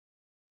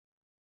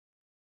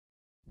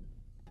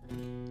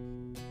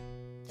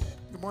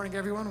Good morning,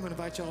 everyone. I'm going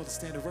to invite you all to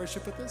stand to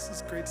worship with us.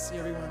 It's great to see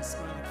everyone's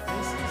smiling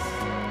faces.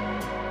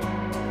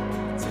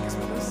 Sing us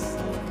with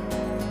us.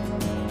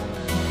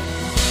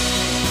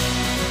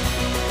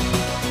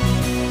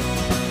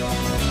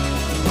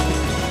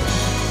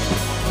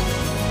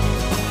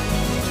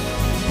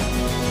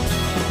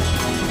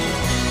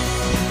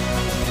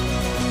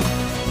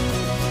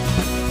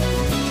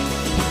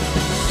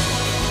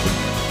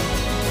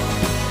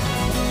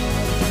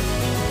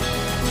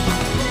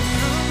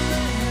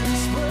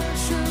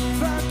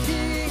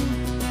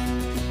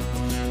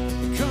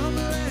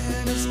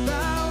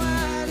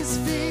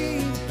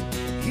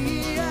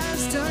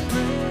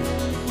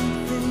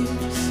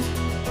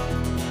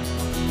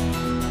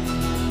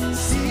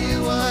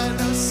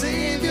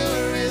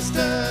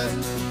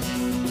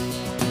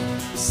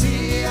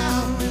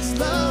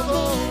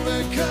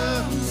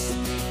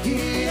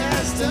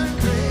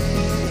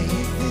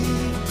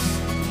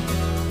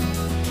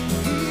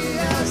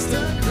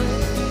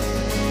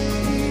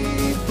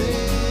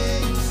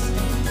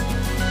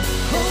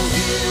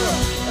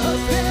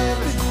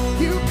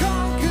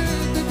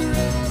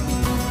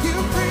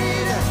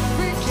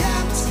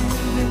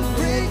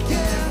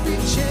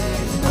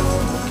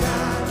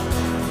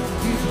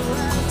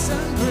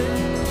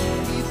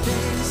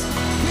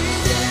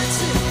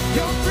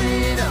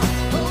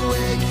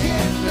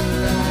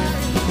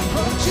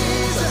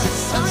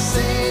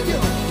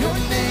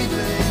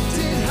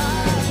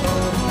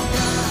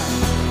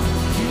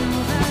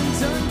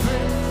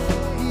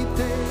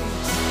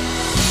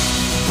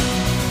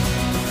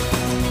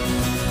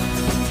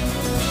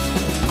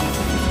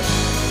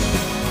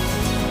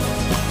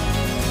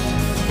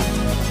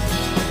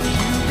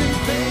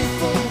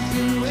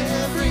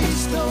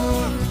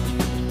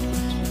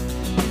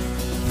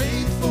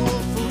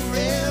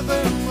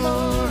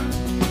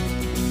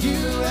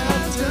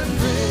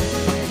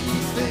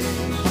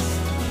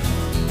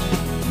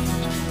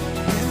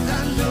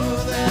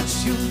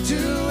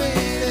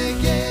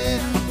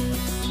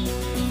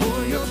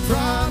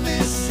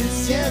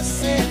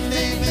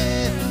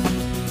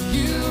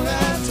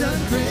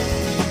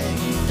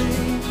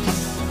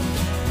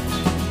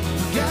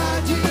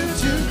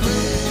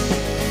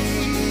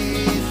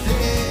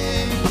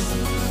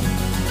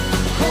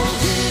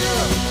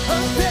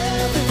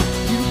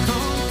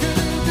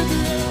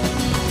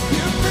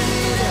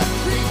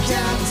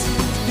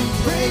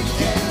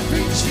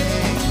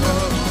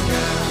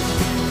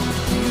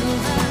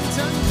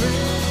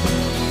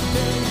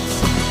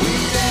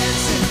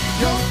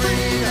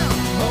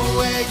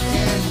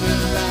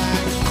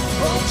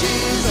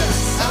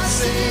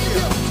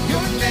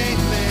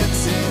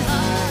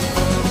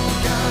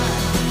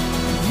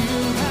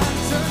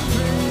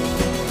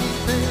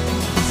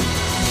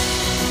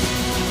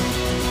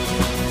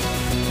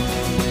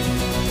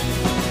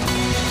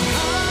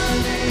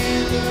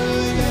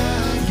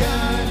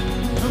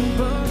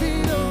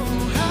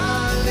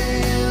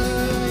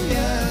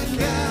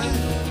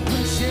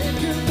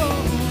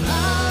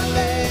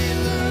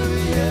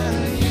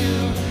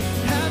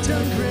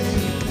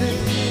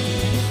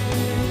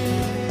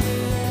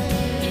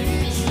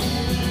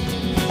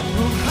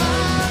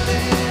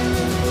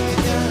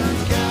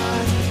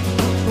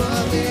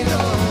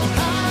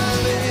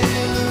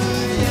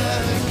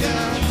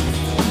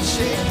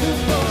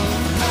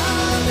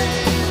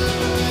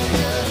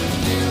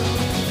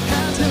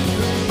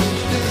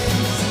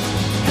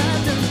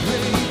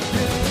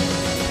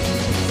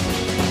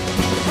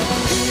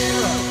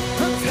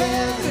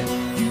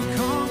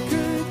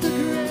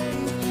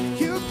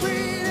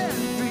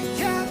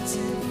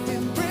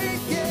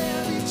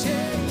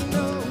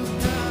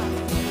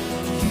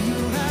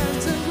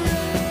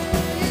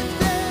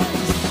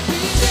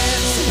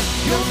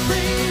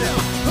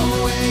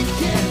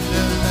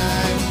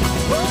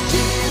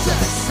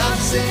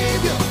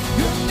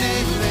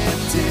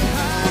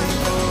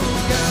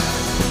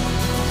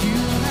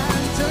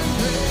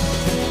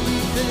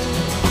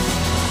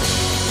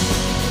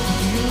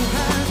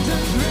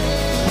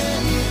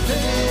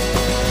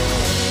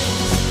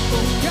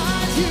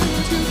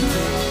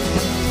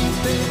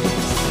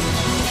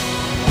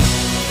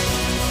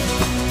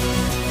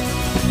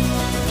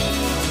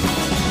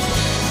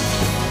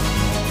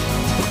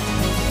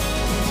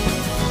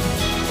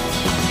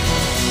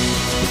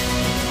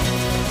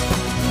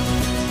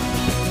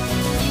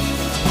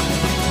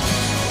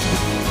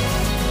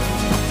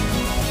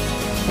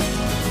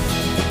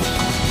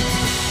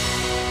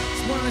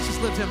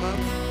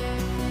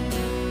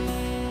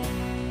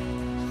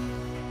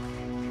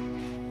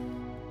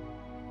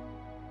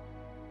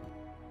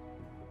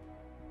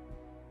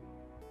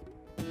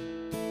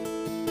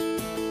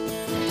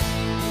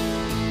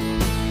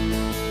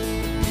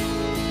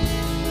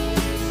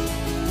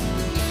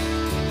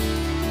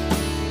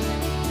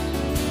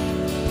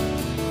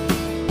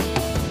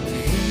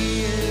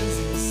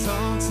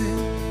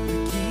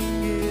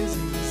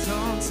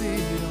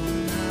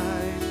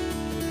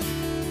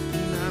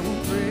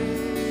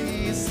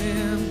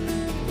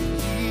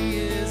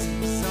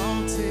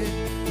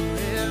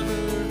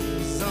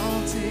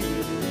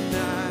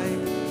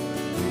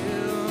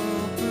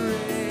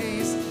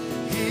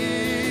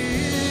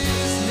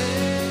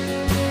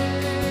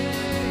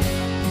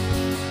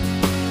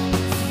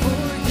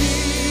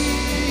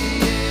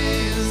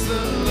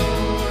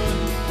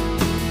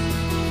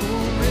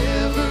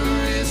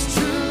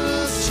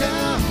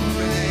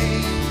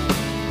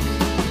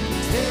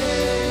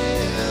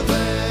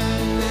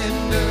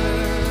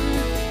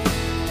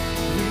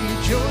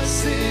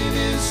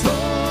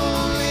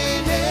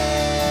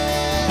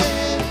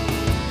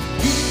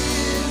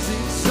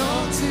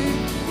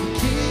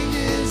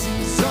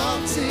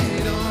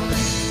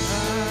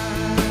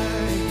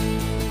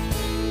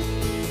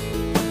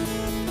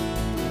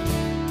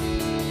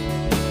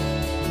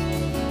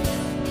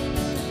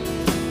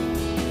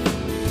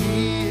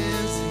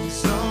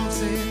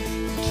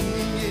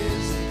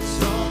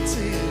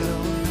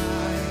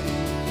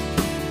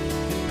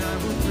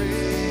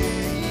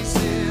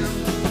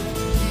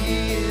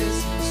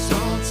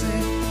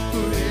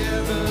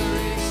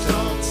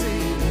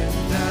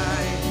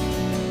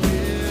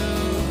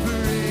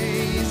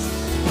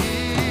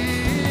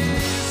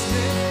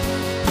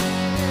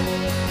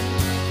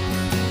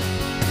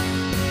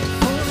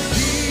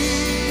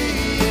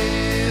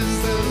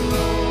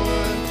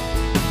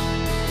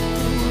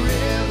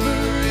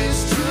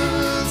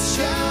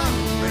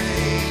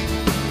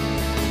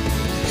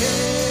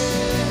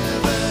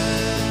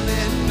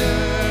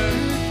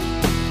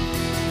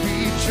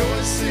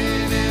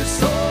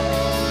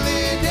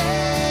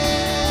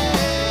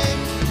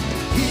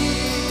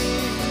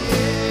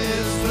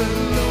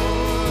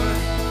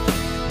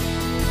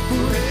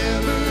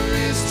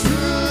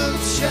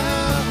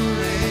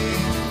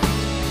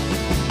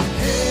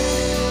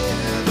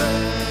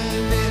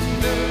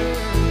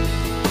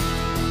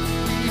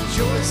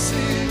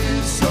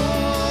 His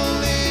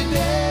holy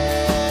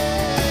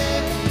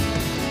name.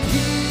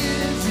 He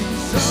is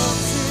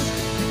exalted,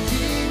 the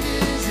King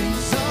is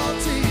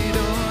exalted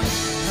on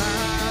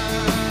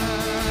high.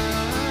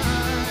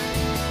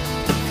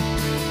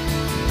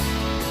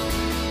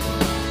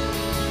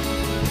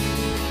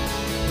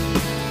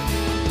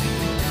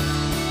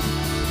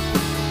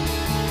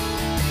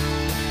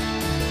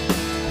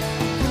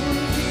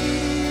 He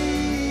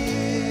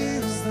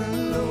is the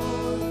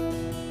Lord,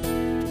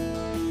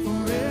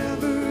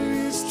 forever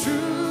His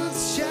truth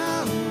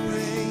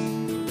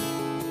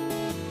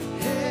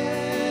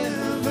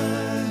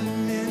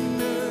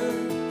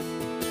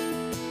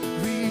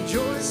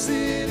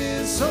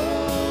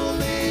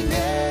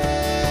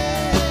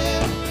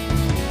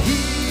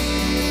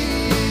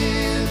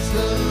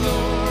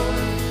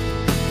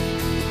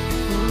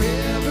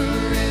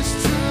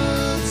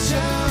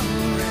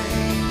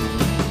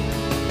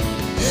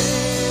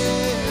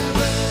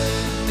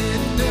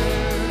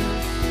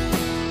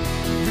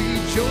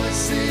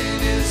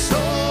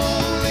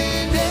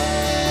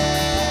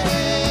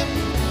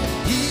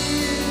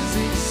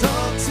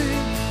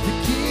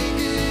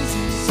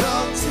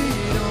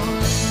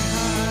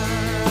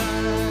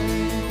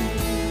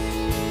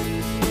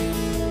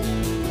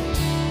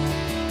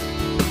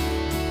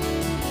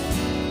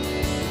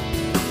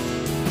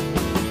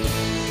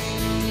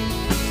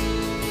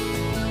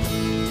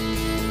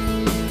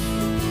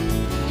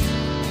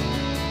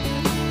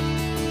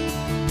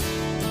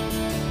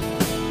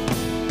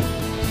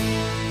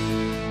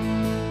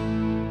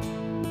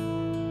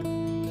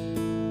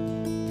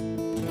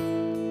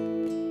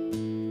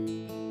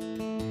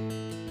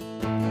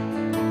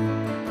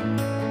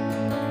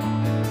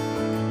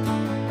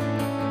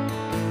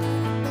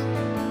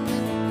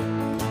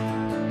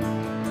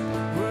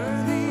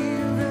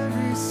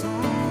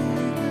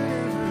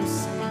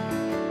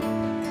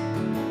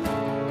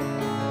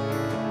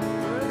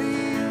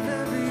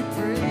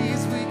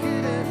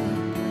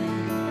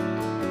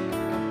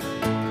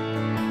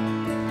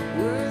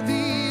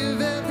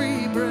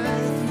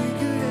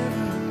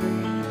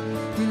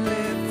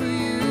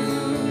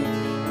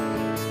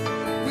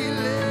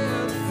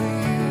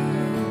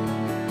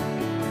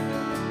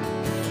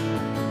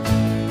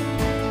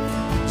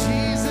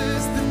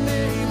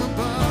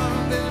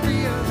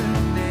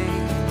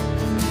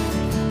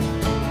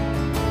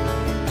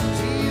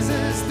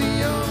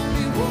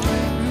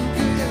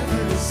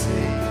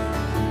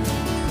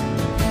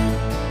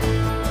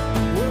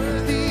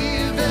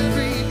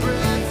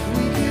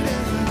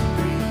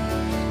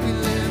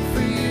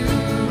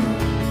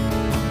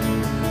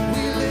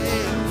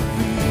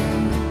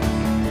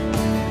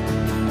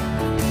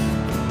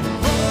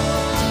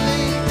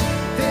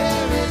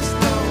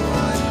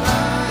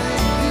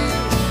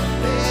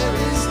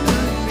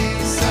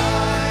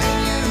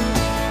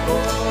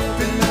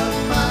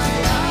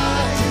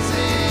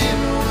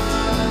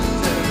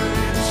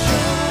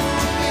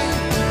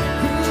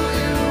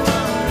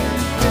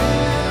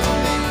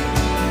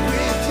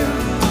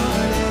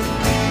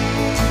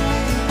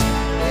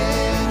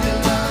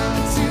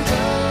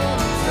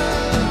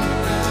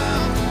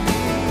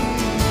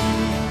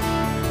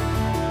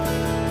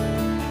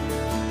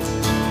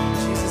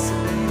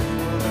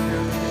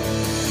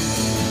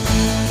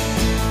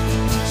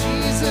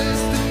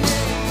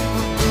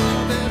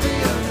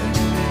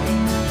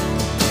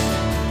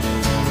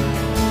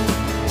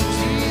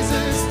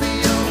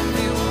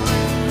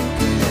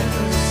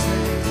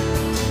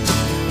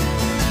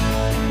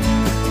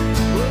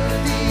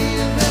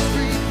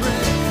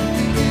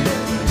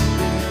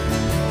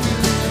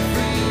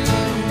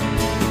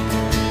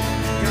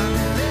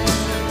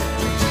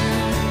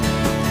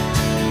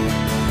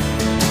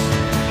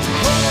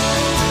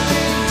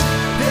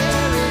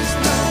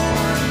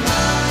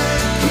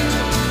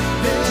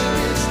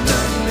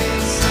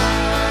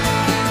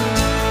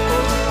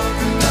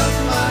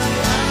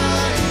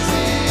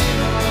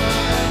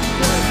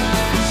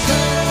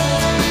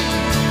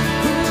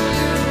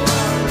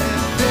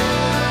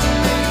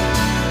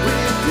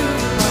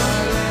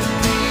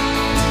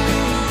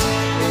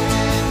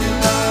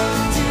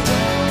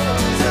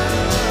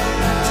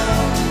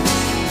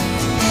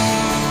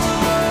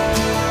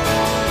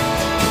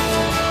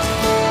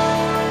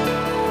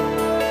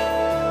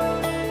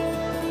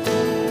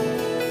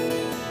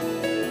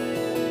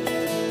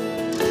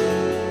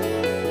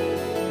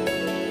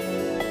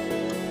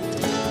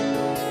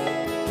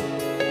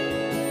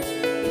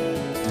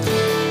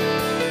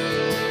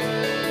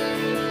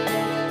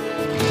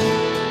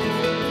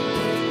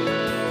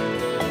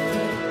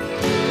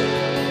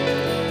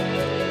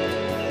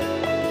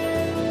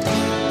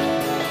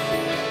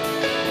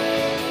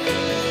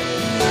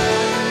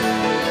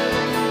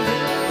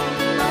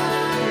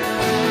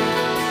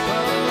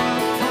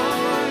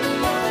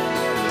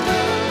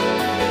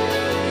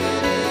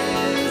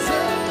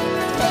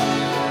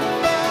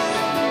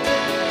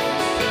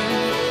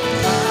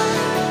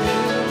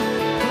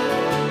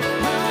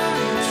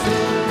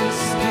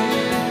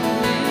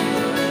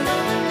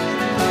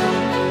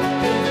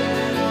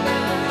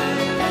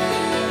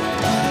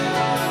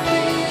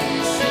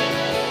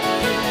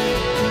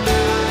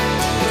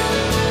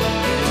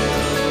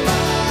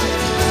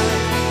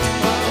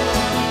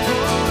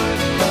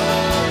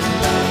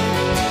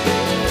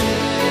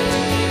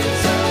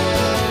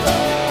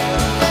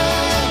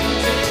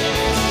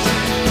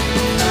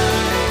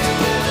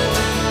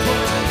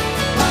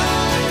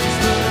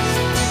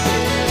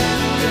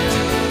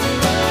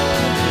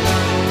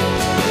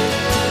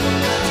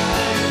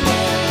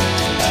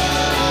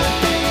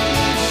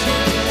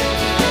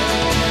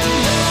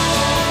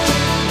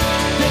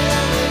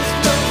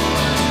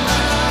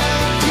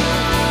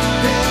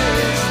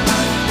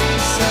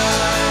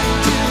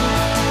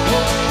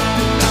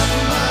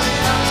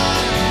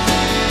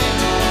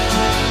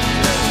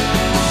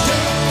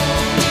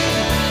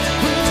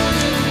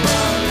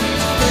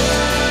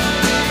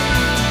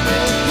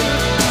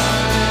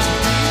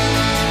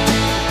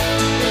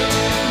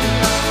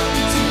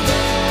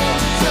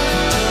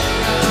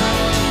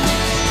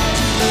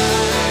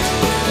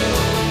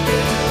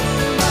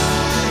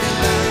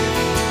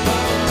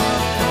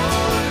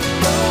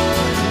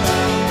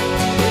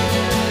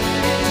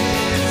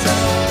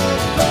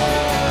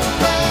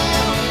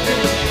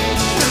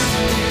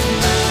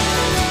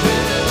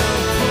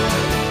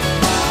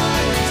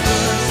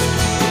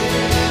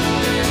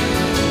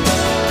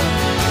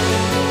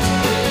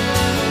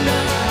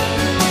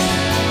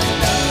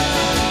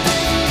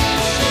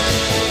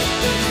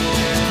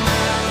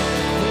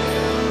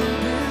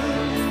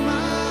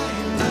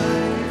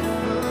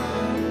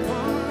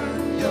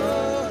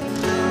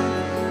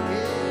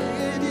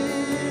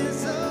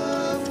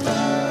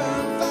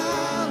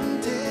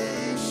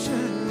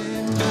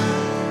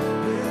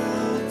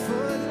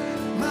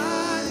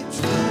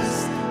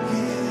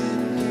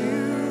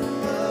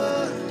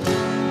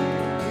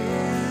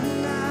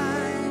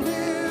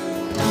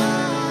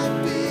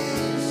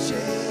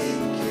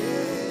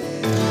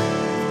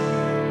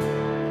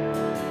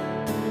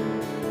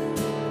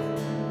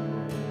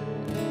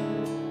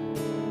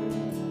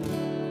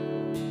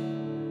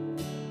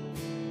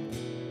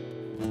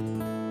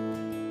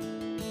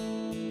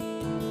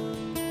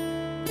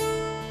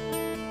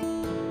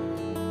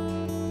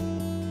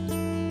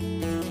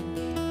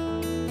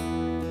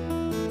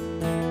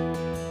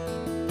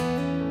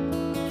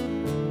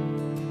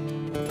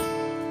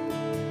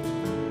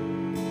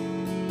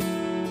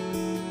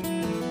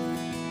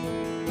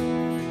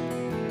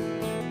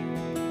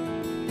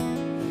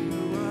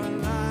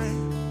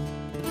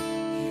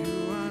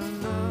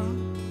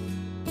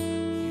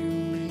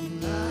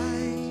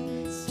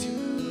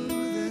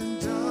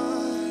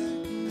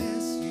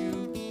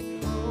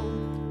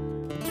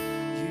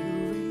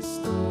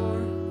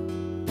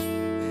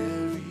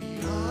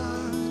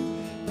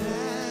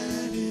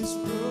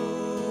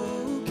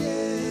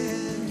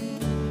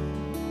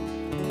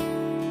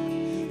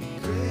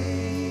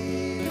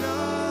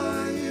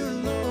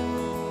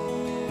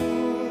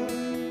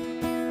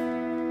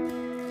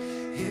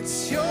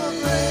It's your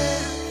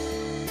breath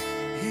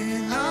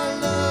in our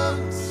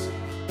lungs,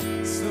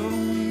 so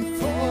we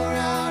pour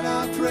out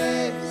our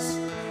praise,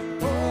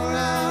 pour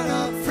out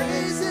our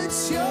praise.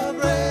 It's your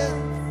breath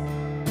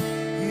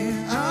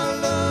in our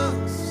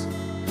lungs,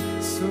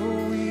 so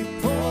we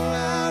pour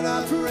out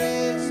our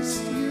praise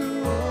to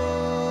you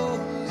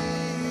only.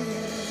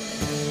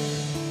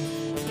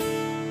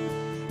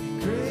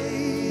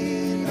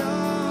 Great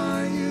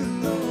are you,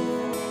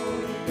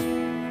 Lord.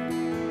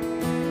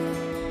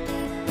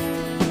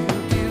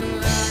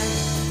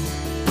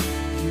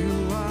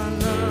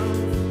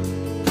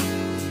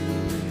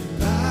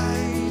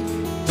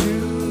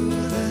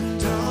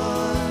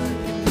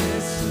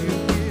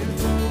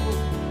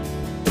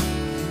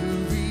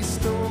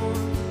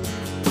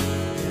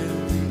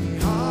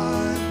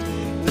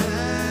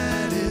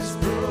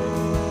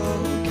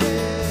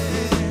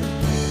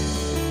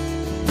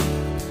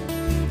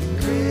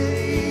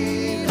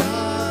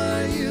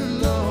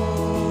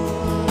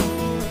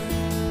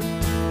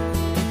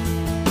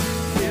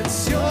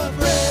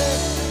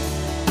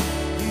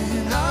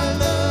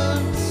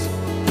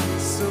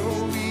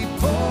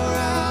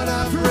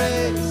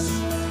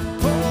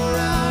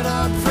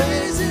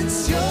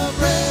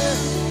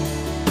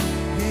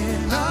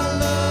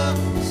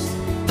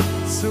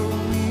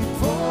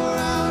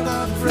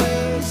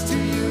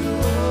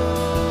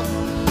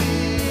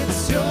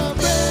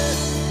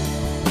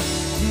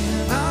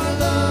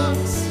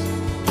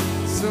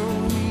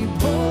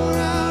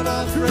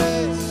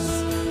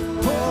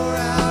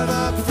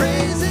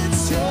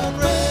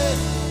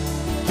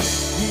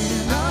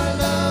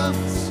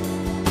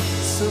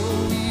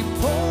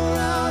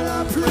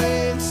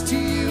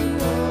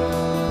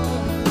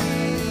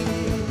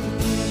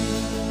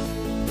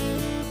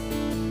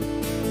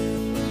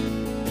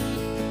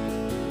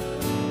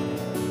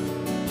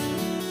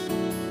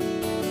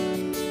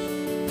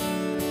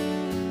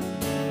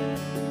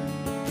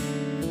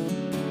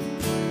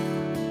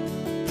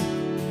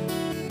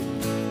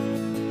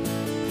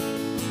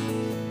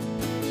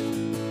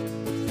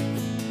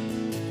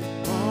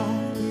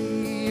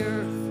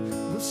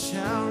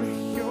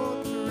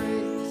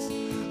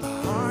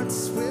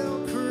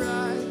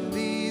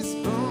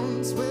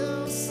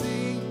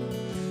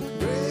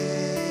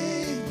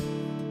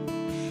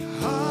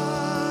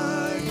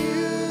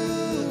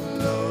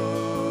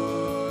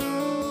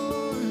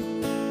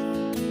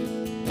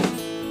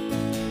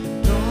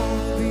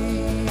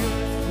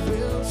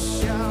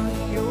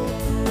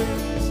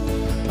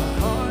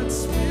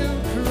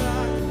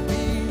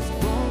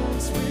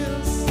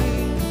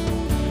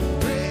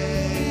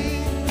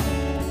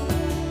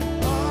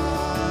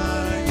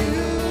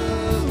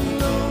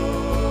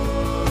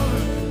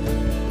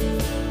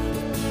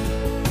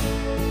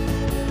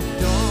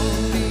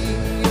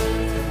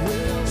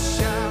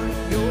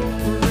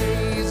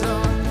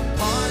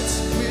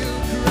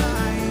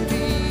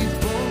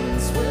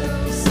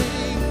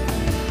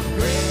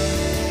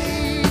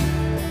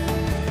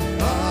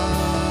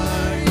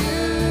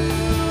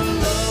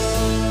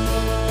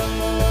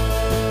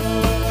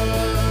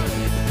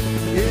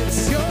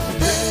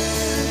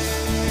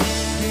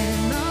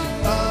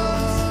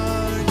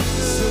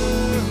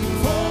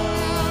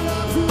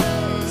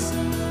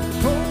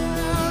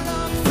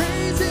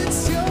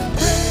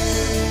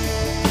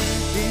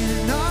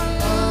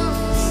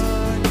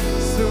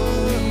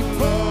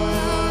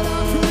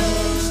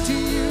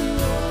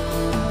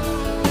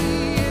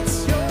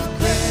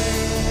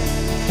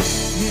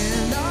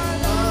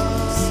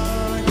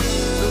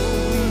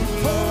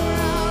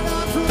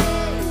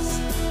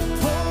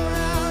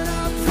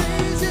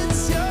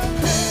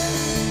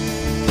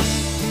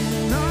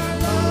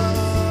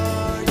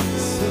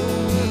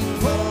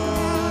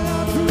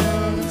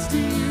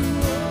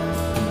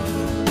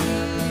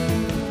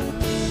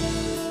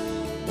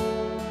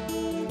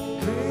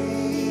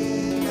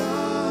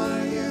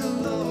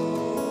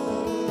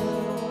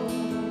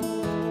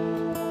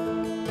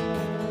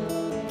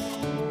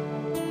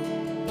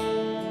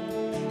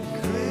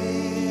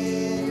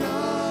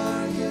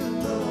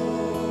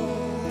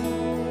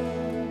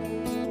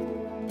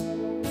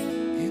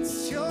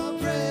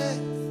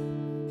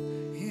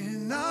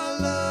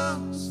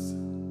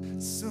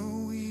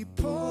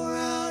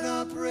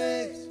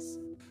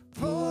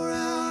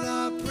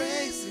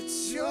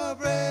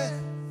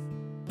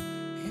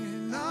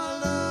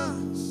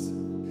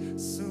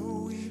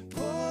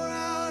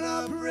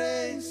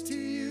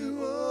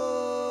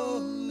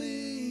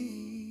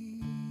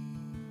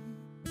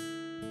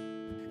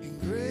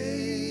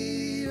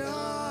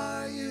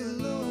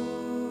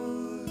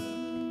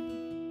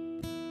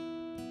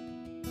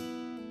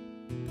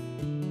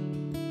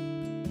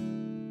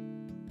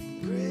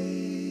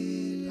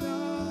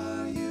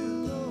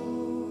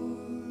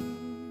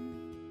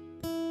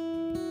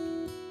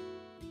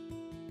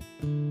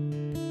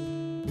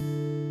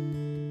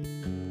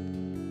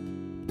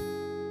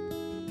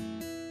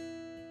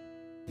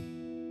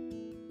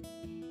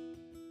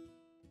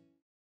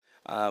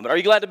 But are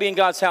you glad to be in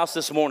God's house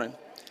this morning?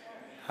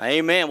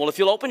 Amen. Well, if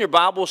you'll open your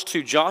Bibles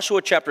to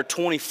Joshua chapter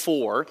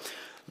 24.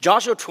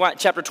 Joshua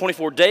chapter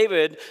 24,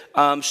 David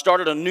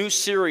started a new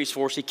series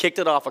for us. He kicked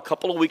it off a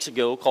couple of weeks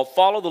ago called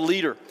Follow the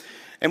Leader.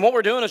 And what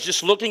we're doing is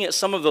just looking at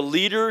some of the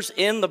leaders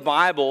in the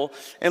Bible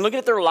and looking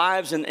at their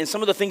lives and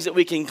some of the things that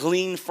we can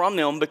glean from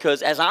them.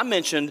 Because as I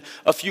mentioned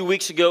a few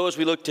weeks ago as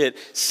we looked at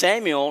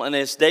Samuel, and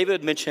as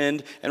David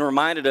mentioned and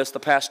reminded us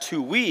the past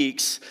 2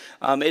 weeks,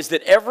 is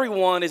that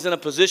everyone is in a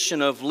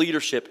position of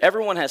leadership.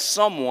 Everyone has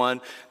someone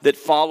that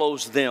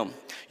follows them.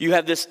 You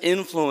have this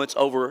influence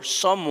over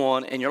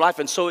someone in your life.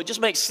 And so it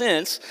just makes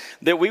sense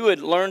that we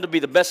would learn to be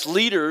the best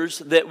leaders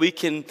that we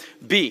can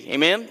be.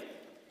 Amen?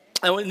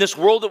 And in this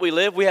world that we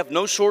live, we have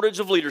no shortage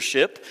of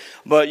leadership,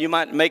 but you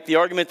might make the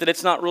argument that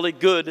it's not really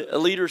good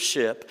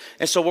leadership.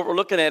 And so what we're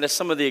looking at is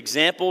some of the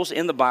examples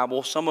in the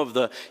Bible, some of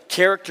the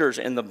characters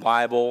in the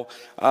Bible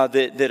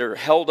that are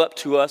held up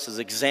to us as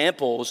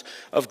examples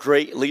of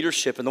great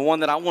leadership. And the one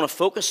that I want to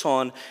focus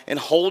on and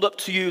hold up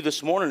to you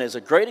this morning as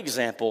a great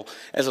example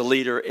as a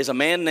leader is a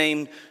man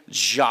named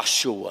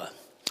Joshua.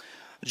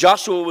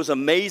 Joshua was an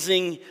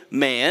amazing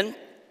man.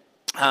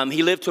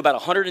 He lived to about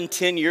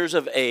 110 years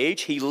of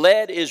age. He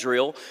led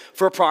Israel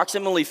for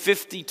approximately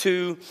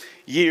 52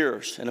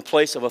 years in a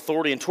place of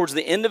authority. And towards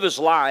the end of his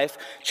life,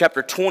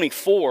 chapter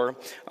 24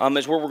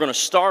 is where we're going to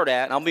start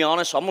at. And I'll be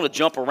honest, I'm going to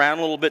jump around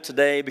a little bit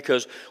today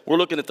because we're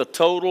looking at the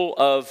total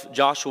of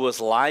Joshua's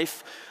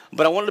life.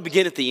 But I wanted to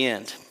begin at the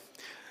end.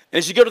 And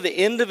as you go to the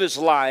end of his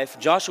life,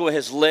 Joshua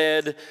has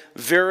led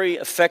very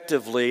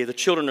effectively the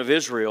children of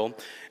Israel.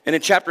 And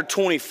in chapter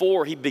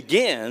 24, he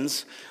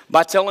begins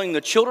by telling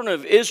the children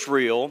of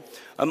Israel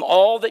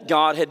all that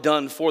God had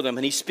done for them.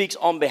 And he speaks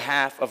on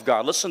behalf of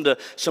God. Listen to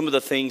some of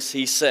the things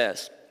he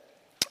says.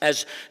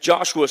 As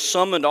Joshua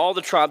summoned all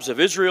the tribes of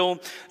Israel,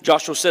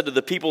 Joshua said to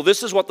the people,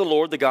 "This is what the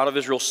Lord, the God of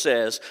Israel,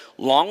 says.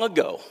 Long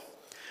ago,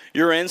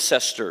 your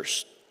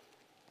ancestors,"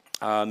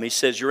 he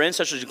says, "your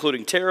ancestors,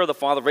 including Terah, the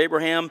father of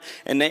Abraham,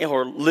 and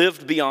Nahor,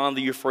 lived beyond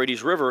the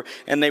Euphrates River,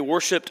 and they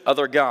worshipped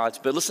other gods."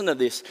 But listen to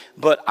this.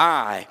 "But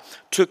I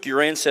took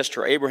your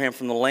ancestor Abraham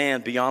from the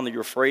land beyond the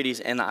Euphrates,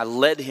 and I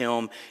led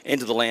him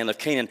into the land of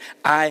Canaan.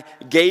 I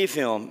gave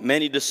him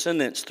many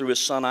descendants through his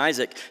son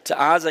Isaac.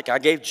 To Isaac I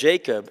gave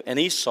Jacob and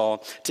Esau.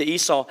 To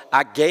Esau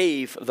I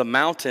gave the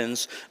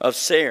mountains of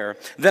Seir.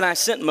 Then I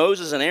sent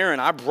Moses and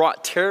Aaron. I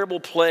brought terrible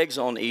plagues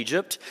on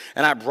Egypt,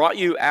 and I brought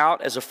you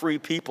out as a free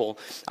people.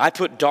 I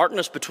put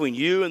darkness between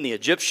you and the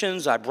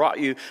Egyptians. I brought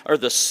you, or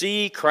the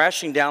sea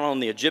crashing down on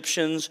the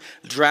Egyptians,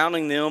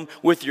 drowning them.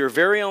 With your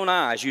very own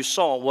eyes you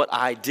saw what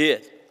I did."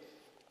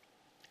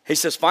 He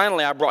says,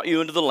 "Finally, I brought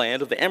you into the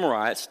land of the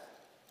Amorites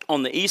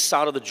on the east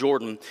side of the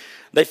Jordan.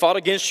 They fought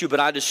against you, but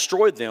I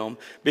destroyed them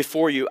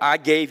before you. I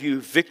gave you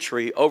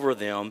victory over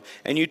them,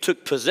 and you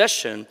took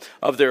possession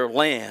of their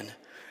land."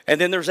 And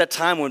then there's that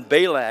time when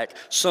Balak,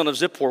 son of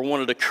Zippor,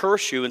 wanted to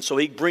curse you, and so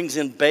he brings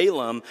in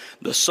Balaam,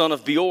 the son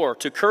of Beor,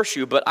 to curse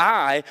you. But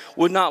I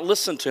would not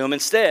listen to him.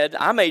 Instead,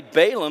 I made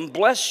Balaam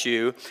bless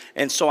you,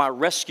 and so I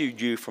rescued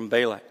you from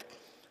Balak.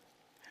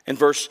 In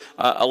verse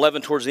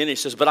 11 towards the end, he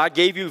says, "But I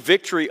gave you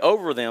victory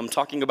over them,"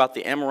 talking about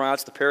the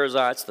Amorites, the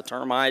Perizzites, the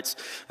Termites,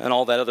 and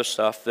all that other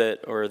stuff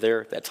that were there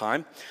at that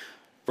time.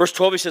 Verse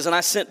 12, he says, "And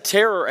I sent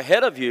terror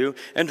ahead of you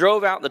and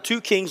drove out the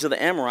 2 kings of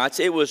the Amorites.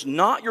 It was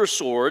not your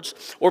swords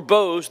or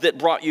bows that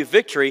brought you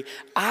victory.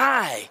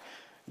 I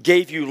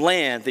gave you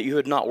land that you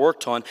had not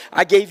worked on.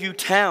 I gave you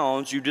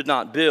towns you did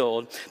not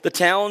build. The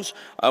towns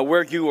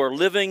where you are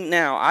living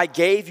now, I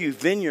gave you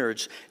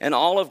vineyards and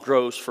olive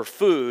groves for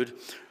food,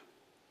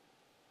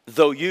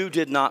 though you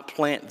did not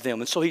plant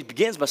them." And so he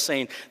begins by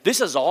saying,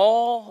 this is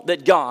all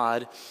that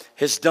God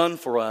has done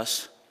for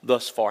us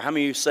thus far. How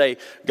many of you say,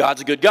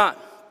 God's a good God?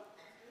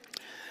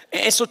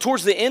 And so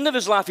towards the end of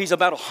his life, he's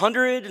about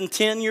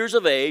 110 years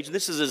of age.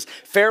 This is his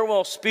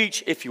farewell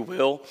speech, if you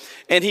will.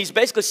 And he's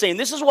basically saying,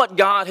 this is what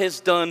God has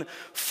done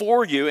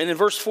for you. And in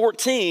verse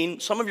 14,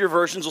 some of your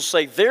versions will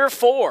say,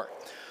 "Therefore."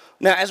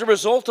 Now, as a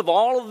result of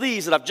all of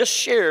these that I've just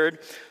shared,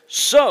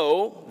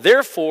 so,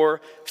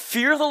 therefore,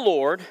 fear the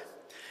Lord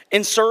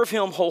and serve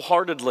him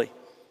wholeheartedly.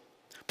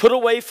 Put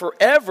away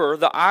forever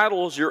the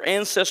idols your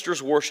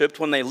ancestors worshipped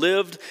when they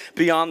lived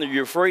beyond the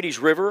Euphrates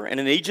River and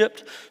in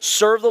Egypt.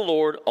 Serve the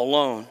Lord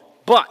alone.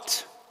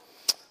 But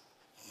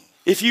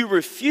if you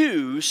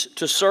refuse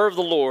to serve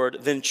the Lord,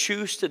 then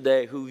choose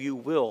today who you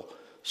will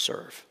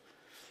serve.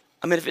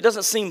 I mean, if it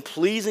doesn't seem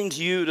pleasing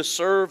to you to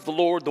serve the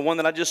Lord, the one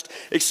that I just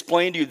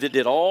explained to you that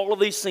did all of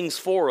these things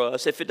for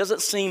us, if it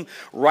doesn't seem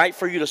right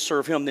for you to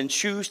serve him, then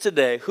choose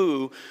today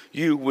who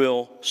you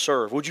will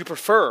serve. Would you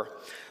prefer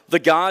the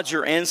gods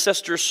your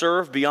ancestors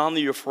served beyond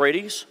the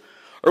Euphrates?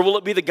 Or will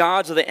it be the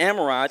gods of the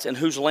Amorites in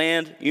whose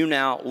land you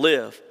now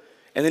live?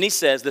 And then he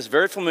says this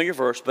very familiar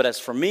verse, "But as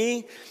for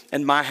me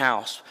and my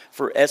house,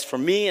 as for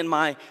me and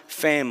my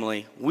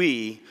family,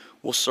 we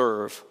will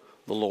serve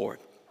the Lord."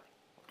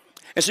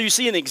 And so you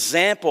see an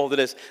example that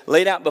is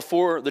laid out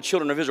before the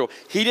children of Israel.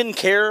 He didn't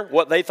care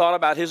what they thought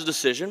about his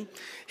decision.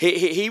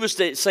 He was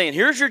saying,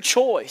 here's your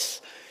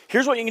choice.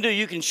 Here's what you can do.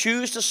 You can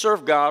choose to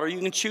serve God, or you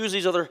can choose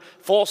these other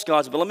false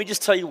gods. But let me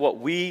just tell you what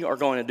we are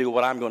going to do,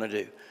 what I'm going to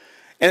do.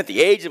 And at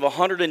the age of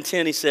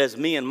 110, he says,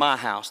 me and my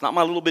house, not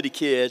my little bitty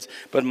kids,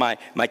 but my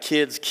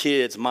kids'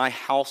 kids, my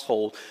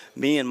household,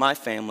 me and my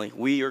family,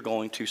 we are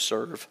going to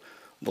serve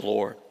the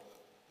Lord.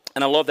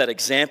 And I love that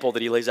example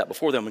that he lays out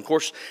before them. Of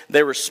course,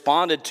 they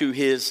responded to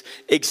his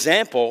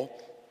example,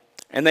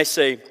 and they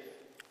say,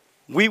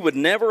 we would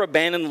never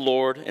abandon the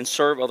Lord and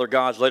serve other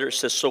gods. Later it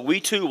says, so we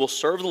too will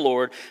serve the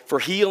Lord, for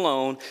he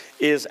alone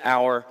is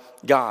our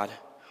God.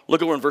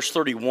 Look over in verse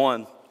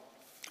 31.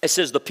 It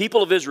says, the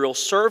people of Israel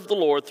served the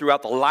Lord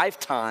throughout the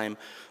lifetime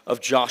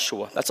of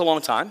Joshua. That's a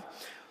long time.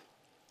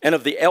 And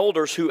of the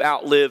elders who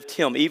outlived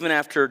him. Even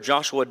after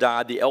Joshua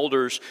died, the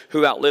elders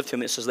who outlived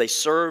him, it says they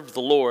served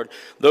the Lord,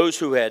 those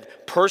who had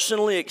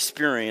personally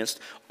experienced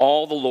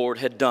all the Lord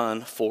had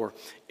done for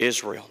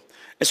Israel.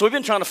 And so we've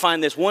been trying to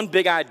find this one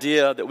big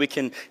idea that we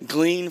can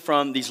glean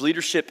from these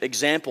leadership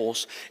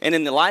examples. And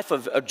in the life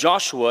of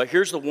Joshua,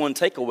 here's the one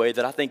takeaway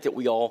that I think that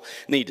we all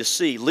need to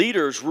see.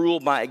 Leaders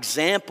rule by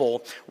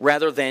example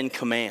rather than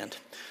command.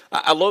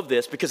 I love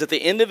this because at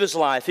the end of his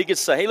life, he could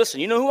say, hey, listen,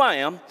 you know who I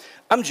am?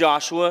 I'm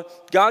Joshua.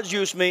 God's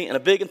used me in a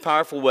big and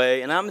powerful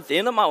way, and I'm at the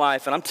end of my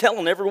life, and I'm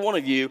telling every one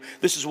of you,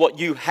 this is what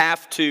you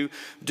have to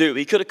do.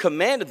 He could have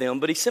commanded them,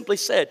 but he simply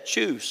said,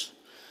 choose.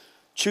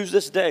 Choose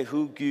this day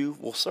who you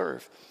will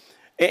serve.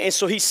 And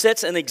so he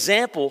sets an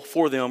example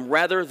for them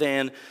rather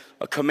than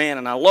a command.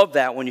 And I love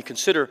that when you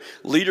consider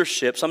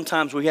leadership.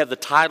 Sometimes we have the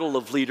title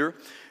of leader,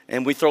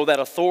 and we throw that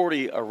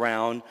authority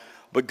around.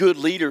 But good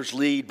leaders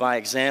lead by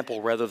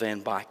example rather than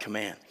by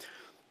command.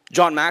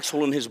 John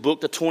Maxwell, in his book,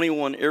 The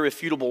 21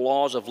 Irrefutable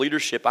Laws of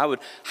Leadership, I would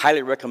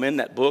highly recommend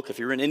that book if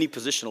you're in any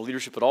position of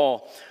leadership at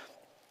all.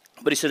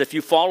 But he said, if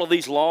you follow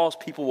these laws,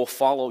 people will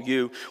follow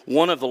you.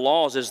 One of the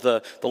laws is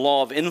the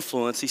law of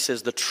influence. He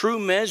says the true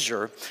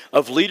measure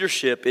of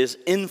leadership is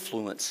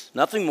influence.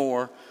 Nothing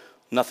more,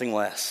 nothing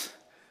less.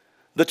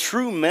 The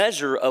true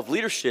measure of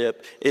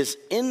leadership is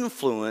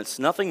influence,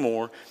 nothing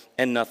more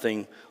and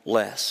nothing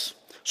less.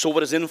 So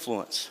what is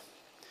influence?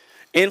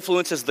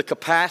 Influence is the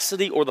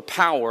capacity or the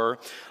power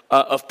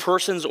of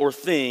persons or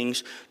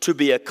things to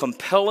be a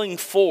compelling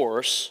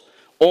force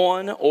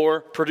on or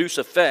produce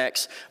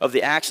effects of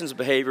the actions,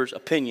 behaviors,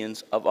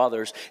 opinions of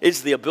others.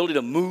 It's the ability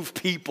to move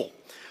people,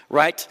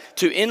 right?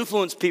 To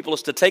influence people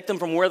is to take them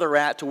from where they're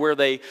at to where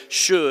they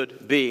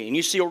should be. And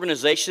you see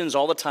organizations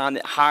all the time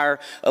that hire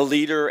a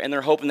leader and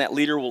they're hoping that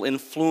leader will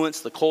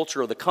influence the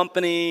culture of the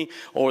company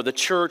or the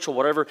church or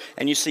whatever.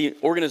 And you see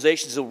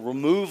organizations that will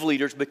remove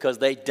leaders because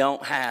they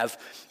don't have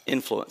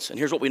influence. And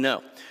here's what we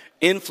know.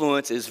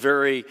 Influence is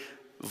very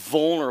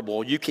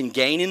vulnerable. You can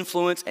gain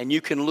influence and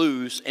you can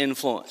lose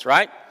influence,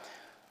 right?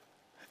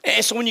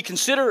 And so when you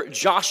consider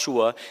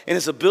Joshua and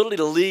his ability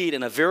to lead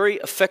in a very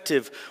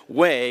effective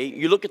way,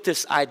 you look at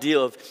this idea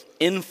of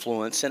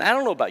influence. And I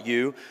don't know about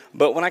you,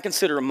 but when I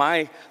consider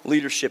my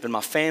leadership in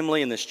my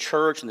family, in this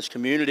church, in this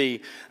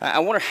community, I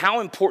wonder how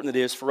important it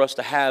is for us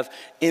to have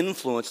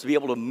influence, to be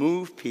able to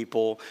move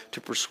people, to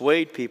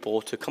persuade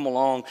people, to come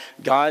along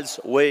God's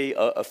way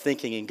of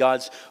thinking and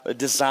God's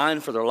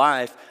design for their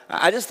life.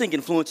 I just think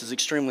influence is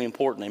extremely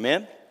important,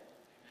 amen?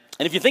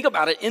 And if you think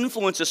about it,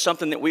 influence is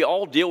something that we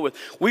all deal with.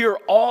 We are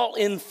all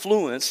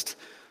influenced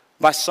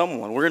by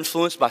someone. We're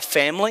influenced by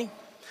family,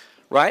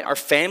 right? Our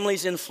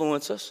families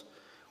influence us.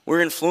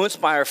 We're influenced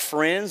by our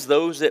friends,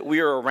 those that we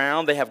are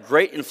around. They have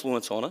great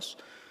influence on us.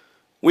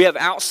 We have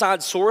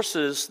outside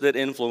sources that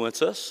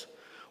influence us.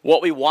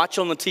 What we watch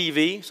on the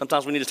TV,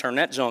 sometimes we need to turn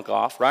that junk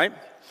off, right?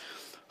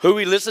 Who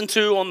we listen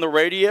to on the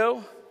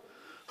radio,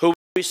 who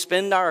we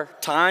spend our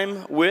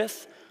time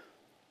with.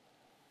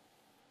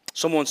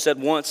 Someone said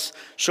once,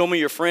 show me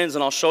your friends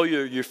and I'll show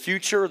you your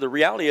future. The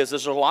reality is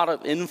there's a lot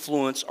of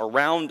influence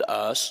around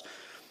us.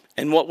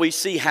 And what we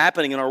see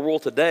happening in our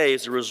world today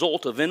is a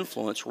result of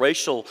influence,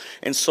 racial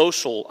and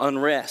social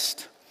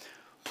unrest,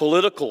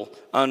 political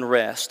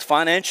unrest,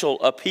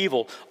 financial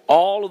upheaval.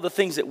 All of the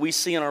things that we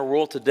see in our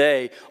world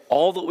today,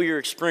 all that we are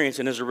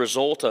experiencing is a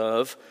result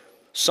of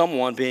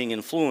someone being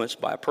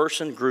influenced by a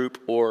person,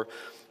 group, or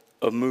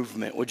a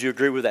movement. Would you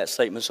agree with that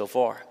statement so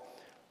far?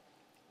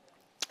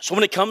 So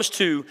when it comes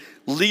to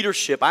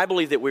leadership, I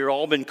believe that we've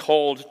all been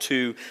called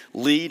to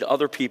lead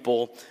other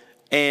people,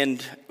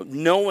 and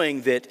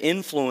knowing that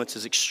influence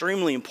is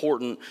extremely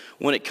important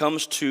when it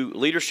comes to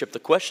leadership. The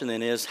question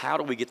then is, how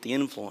do we get the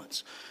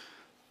influence?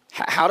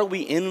 How do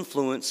we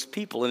influence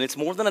people? And it's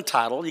more than a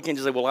title. You can't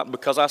just say, well,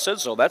 because I said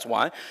so, that's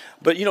why.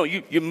 But,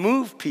 you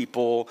move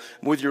people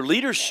with your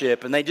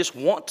leadership, and they just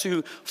want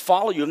to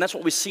follow you. And that's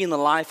what we see in the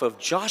life of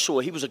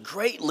Joshua. He was a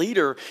great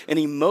leader, and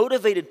he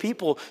motivated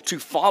people to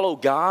follow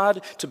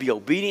God, to be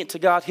obedient to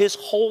God. His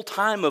whole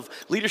time of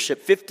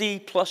leadership,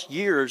 50-plus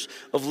years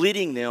of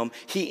leading them,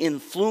 he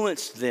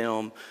influenced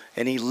them,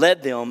 and he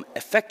led them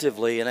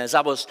effectively. And as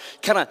I was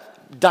kind of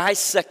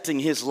dissecting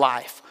his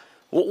life,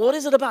 what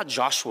is it about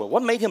Joshua?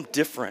 What made him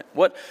different?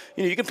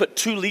 You can put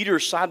two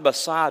leaders side by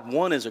side.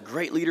 One is a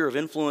great leader of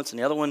influence and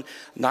the other one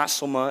not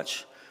so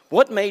much.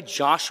 What made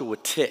Joshua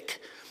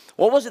tick?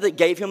 What was it that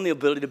gave him the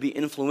ability to be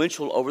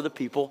influential over the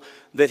people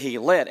that he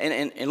led?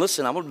 And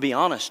listen, I'm going to be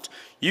honest.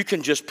 You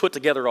can just put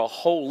together a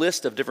whole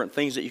list of different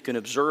things that you can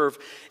observe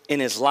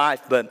in his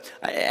life. But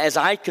as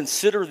I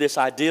consider this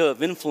idea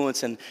of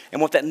influence and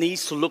what that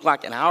needs to look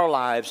like in our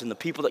lives and the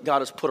people that God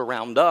has put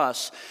around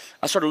us,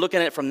 I started looking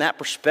at it from that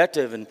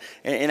perspective and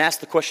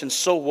asked the question,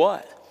 so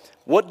what?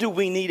 What do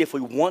we need if we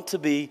want to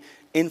be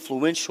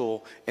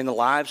influential in the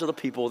lives of the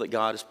people that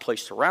God has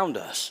placed around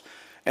us?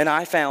 And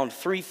I found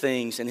 3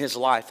 things in his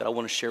life that I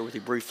want to share with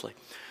you briefly.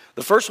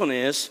 The first one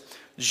is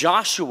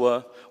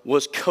Joshua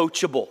was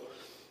coachable.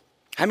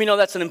 How many know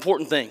that's an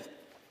important thing?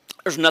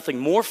 There's nothing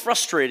more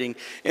frustrating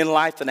in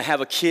life than to have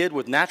a kid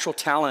with natural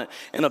talent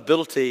and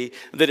ability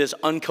that is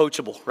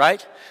uncoachable,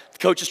 right? The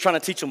coach is trying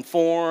to teach them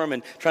form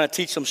and trying to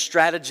teach them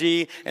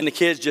strategy, and the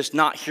kid's just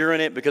not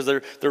hearing it because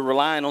they're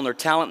relying on their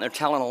talent and their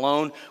talent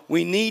alone.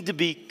 We need to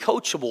be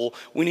coachable.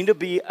 We need to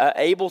be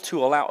able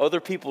to allow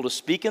other people to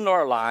speak into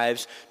our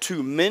lives,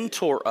 to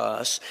mentor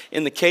us.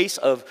 In the case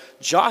of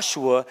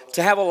Joshua,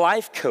 to have a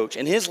life coach,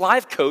 and his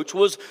life coach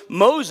was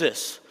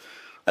Moses.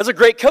 That's a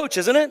great coach,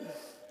 isn't it?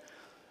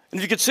 And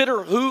if you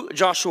consider who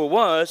Joshua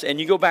was, and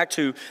you go back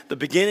to the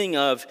beginning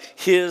of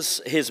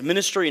his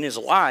ministry and his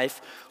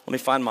life, let me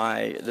find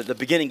the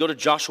beginning. Go to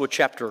Joshua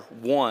chapter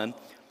 1.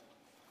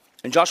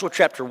 In Joshua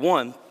chapter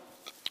 1,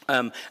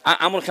 I'm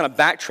going to kind of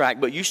backtrack,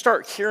 but you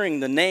start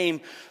hearing the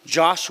name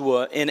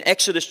Joshua in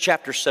Exodus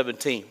chapter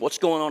 17. What's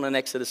going on in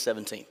Exodus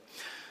 17?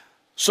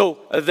 So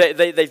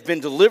they've been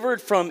delivered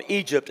from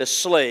Egypt as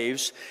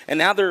slaves, and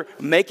now they're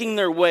making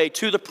their way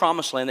to the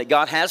promised land that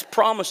God has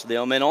promised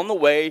them. And on the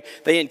way,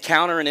 they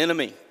encounter an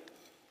enemy.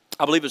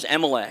 I believe it was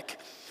Amalek.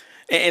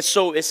 And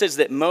so it says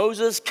that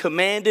Moses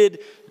commanded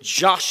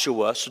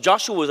Joshua. So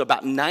Joshua was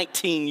about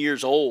 19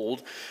 years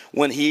old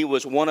when he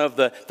was one of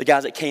the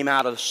guys that came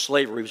out of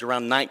slavery. He was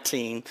around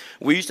 19.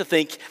 I used to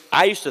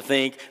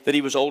think that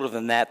he was older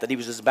than that he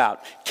was just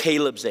about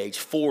Caleb's age,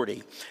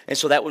 40. And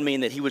so that would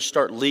mean that he would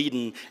start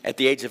leading at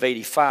the age of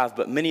 85.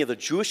 But many of the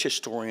Jewish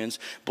historians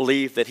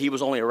believe that he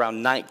was only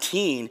around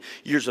 19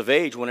 years of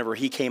age whenever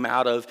he came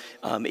out of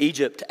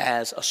Egypt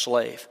as a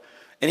slave.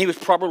 And he was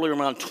probably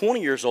around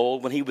 20 years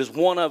old when he was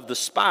one of the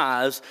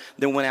spies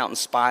that went out and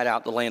spied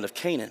out the land of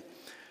Canaan.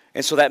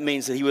 And so that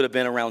means that he would have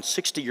been around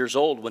 60 years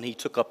old when he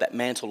took up that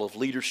mantle of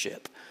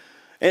leadership.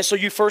 And so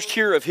you first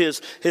hear of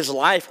his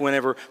life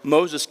whenever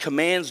Moses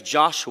commands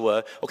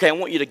Joshua, okay, I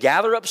want you to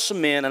gather up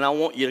some men and I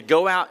want you to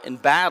go out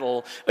and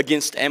battle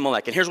against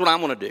Amalek. And here's what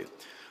I'm going to do.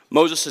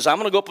 Moses says, I'm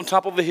going to go up on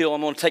top of a hill.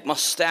 I'm going to take my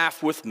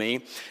staff with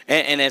me.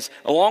 And as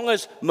long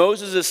as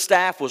Moses'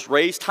 staff was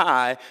raised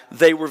high,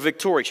 they were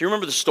victorious. You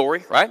remember the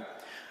story, right?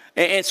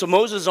 And so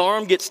Moses'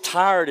 arm gets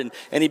tired and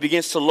he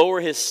begins to lower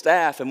his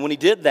staff. And when he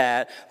did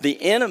that, the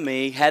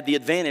enemy had the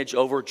advantage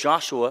over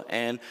Joshua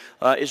and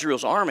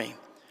Israel's army.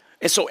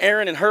 And so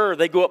Aaron and Hur,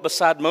 they go up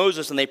beside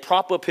Moses and they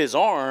prop up his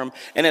arm.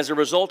 And as a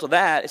result of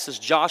that, it says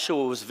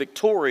Joshua was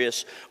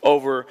victorious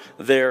over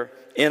their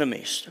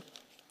enemies,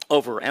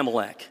 over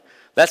Amalek.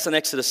 That's in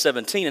Exodus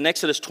 17. In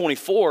Exodus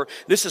 24,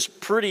 this is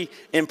pretty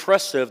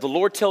impressive. The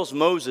Lord tells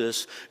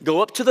Moses,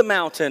 go up to the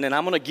mountain and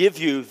I'm going to give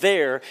you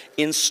there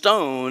in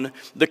stone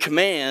the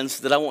commands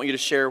that I want you to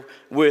share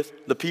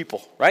with the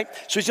people, right?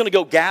 So he's going to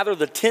go gather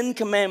the 10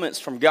 commandments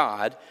from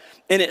God.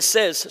 And it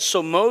says,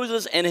 so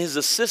Moses and his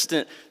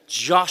assistant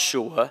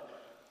Joshua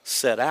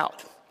set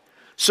out.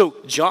 So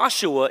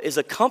Joshua is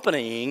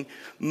accompanying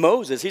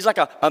Moses. He's like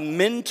a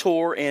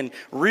mentor in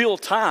real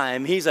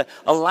time. He's a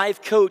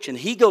life coach, and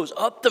he goes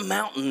up the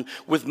mountain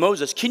with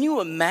Moses. Can you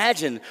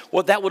imagine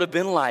what that would have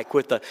been like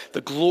with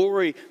the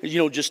glory,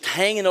 just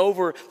hanging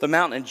over the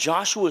mountain? And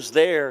Joshua's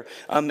there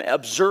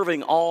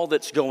observing all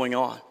that's going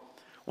on.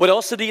 What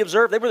else did he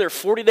observe? They were there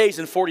 40 days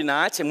and 40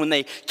 nights, and when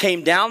they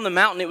came down the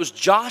mountain, it was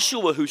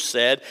Joshua who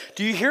said,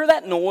 do you hear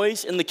that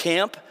noise in the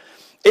camp?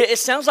 It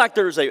sounds like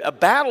there's a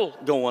battle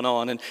going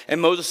on.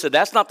 And Moses said,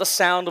 that's not the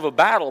sound of a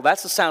battle.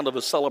 That's the sound of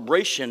a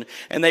celebration.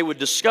 And they would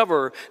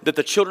discover that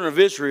the children of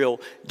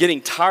Israel, getting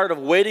tired of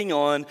waiting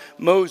on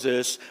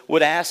Moses,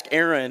 would ask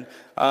Aaron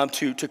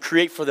to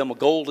create for them a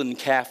golden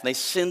calf. And they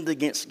sinned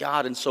against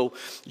God. And so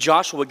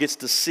Joshua gets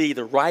to see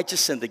the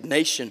righteous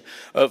indignation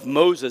of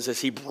Moses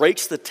as he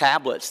breaks the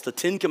tablets, the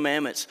 10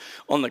 commandments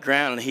on the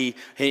ground. And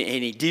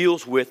he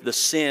deals with the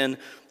sin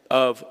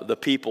of the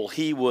people.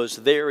 He was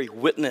there. He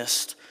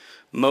witnessed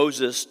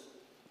Moses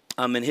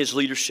and his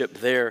leadership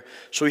there.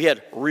 So he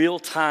had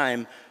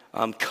real-time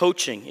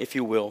coaching, if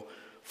you will,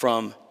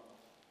 from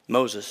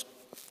Moses.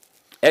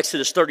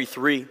 Exodus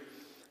 33,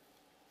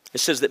 it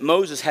says that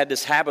Moses had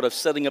this habit of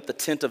setting up the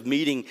tent of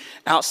meeting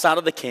outside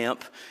of the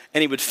camp,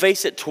 and he would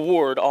face it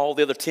toward all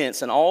the other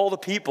tents. And all the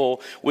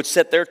people would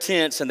set their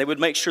tents, and they would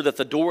make sure that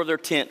the door of their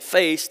tent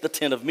faced the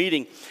tent of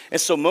meeting. And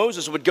so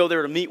Moses would go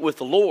there to meet with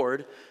the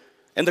Lord.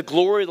 And the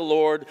glory of the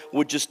Lord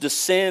would just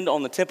descend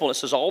on the temple. And it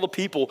says all the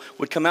people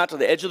would come out to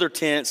the edge of their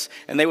tents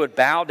and they would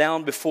bow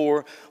down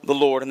before the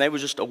Lord. And they were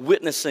just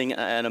witnessing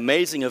an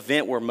amazing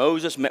event where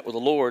Moses met with the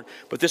Lord.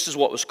 But this is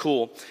what was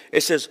cool.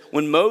 It says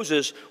when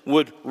Moses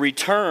would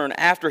return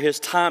after his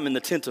time in the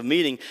tent of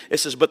meeting, it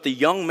says, but the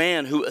young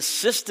man who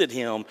assisted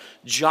him,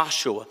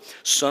 Joshua,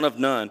 son of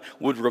Nun,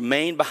 would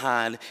remain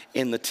behind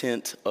in the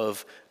tent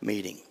of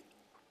meeting.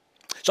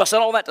 So I said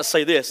all that to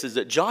say this, is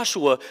that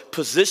Joshua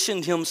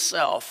positioned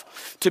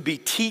himself to be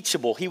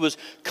teachable. He was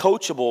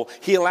coachable.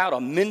 He allowed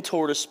a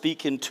mentor to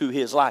speak into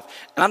his life.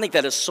 And I think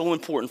that is so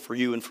important for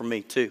you and for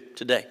me too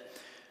today.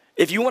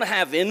 If you want to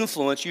have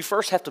influence, you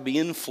first have to be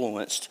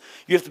influenced.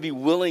 You have to be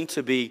willing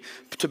to be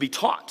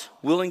taught,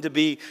 willing to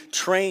be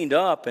trained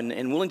up,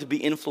 and willing to be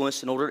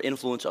influenced in order to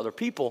influence other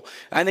people.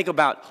 And I think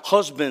about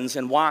husbands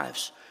and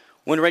wives.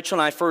 When Rachel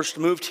and I first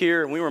moved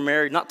here, and we were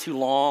married not too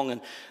long,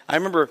 and I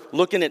remember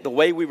looking at the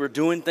way we were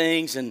doing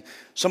things and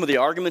some of the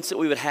arguments that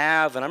we would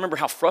have, and I remember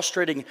how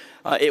frustrating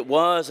it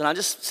was, and I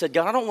just said,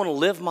 God, I don't want to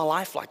live my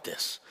life like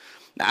this.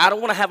 Now, I don't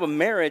want to have a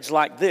marriage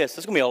like this.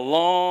 It's going to be a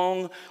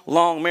long,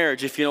 long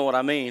marriage, if you know what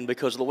I mean,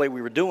 because of the way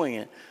we were doing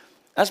it.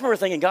 I just remember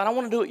thinking, God, I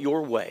want to do it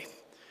your way.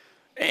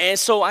 And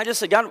so I just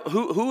said, God,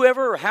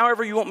 whoever or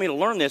however you want me to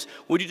learn this,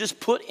 would you just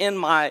put in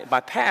my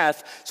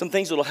path some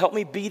things that will help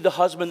me be the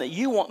husband that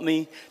you want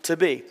me to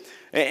be?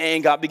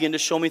 And God began to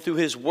show me through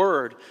his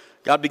word.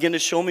 God began to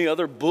show me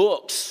other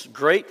books,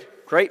 great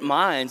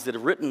minds that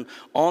have written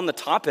on the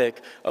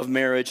topic of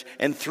marriage.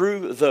 And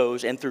through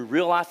those and through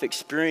real life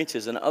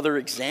experiences and other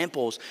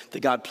examples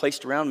that God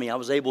placed around me, I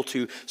was able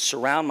to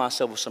surround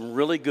myself with some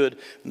really good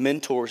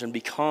mentors and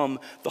become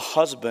the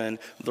husband,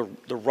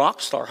 the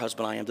rock star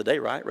husband I am today,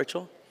 right,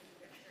 Rachel?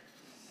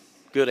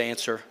 Good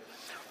answer.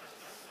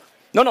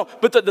 No,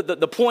 but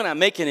the point I'm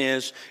making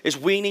is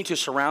we need to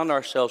surround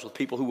ourselves with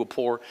people who will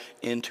pour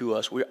into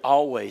us. We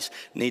always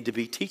need to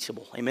be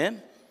teachable.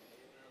 Amen?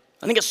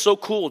 I think it's so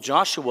cool.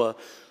 Joshua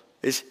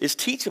is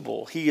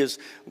teachable. He is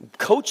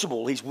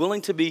coachable. He's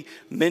willing to be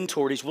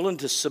mentored. He's willing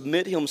to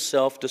submit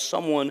himself to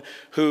someone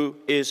who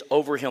is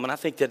over him. And I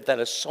think that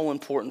is so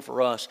important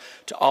for us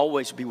to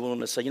always be willing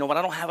to say, you know what,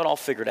 I don't have it all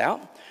figured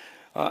out.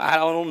 I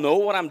don't know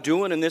what I'm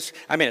doing in this.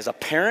 I mean, as a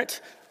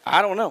parent,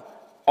 I don't know.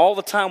 All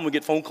the time we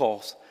get phone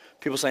calls.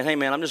 People saying, hey,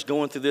 man, I'm just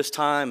going through this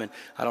time, and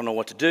I don't know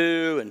what to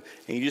do. And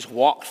you just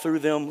walk through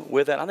them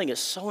with that. I think it's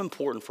so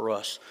important for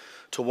us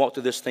to walk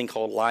through this thing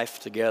called life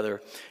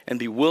together and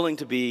be willing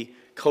to be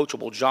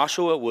coachable.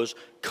 Joshua was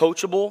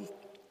coachable,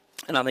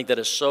 and I think that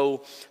is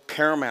so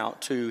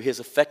paramount to his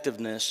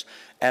effectiveness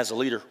as a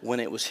leader. When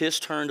it was his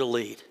turn to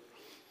lead,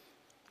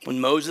 when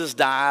Moses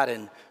died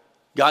and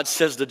God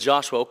says to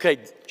Joshua, okay,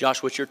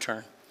 Joshua, it's your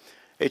turn.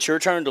 It's your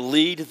turn to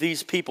lead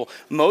these people.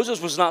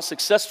 Moses was not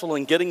successful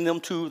in getting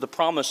them to the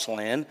promised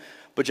land,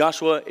 but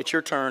Joshua, it's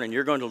your turn, and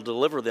you're going to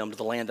deliver them to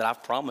the land that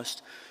I've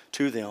promised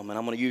to them, and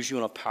I'm going to use you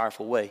in a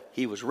powerful way.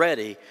 He was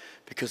ready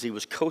because he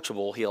was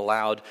coachable. He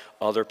allowed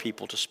other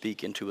people to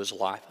speak into his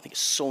life. I think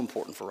it's so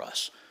important for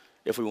us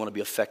if we want to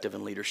be effective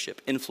in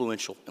leadership,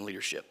 influential in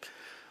leadership.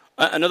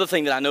 Another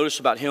thing that I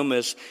noticed about him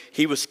is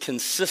he was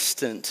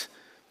consistent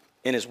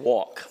in his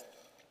walk.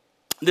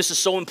 This is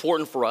so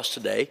important for us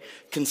today.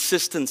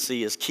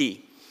 Consistency is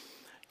key.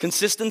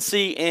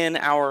 Consistency in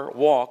our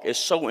walk is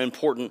so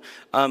important.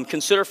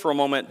 Consider for a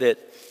moment that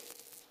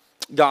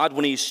God,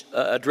 when he's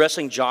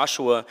addressing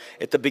Joshua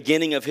at the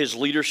beginning of his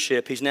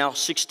leadership, he's now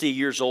 60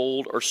 years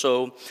old or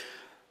so,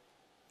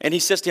 and he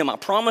says to him, I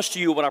promise to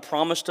you what I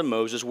promised to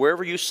Moses,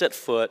 wherever you set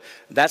foot,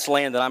 that's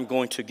land that I'm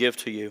going to give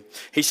to you.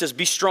 He says,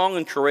 be strong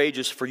and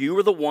courageous, for you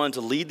are the one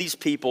to lead these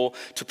people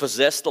to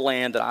possess the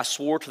land that I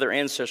swore to their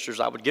ancestors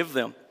I would give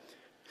them.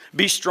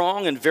 Be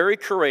strong and very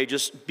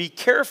courageous. Be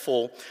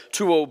careful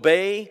to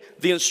obey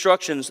the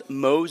instructions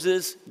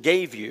Moses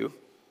gave you.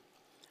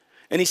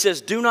 And he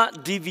says, do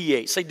not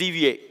deviate. Say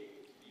deviate.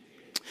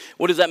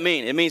 What does that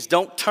mean? It means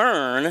don't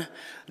turn,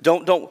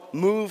 don't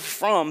move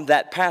from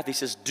that path. He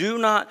says, do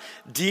not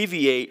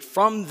deviate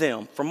from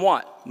them. From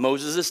what?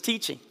 Moses is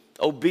teaching.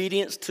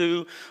 Obedience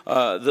to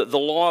the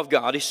law of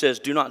God. He says,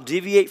 do not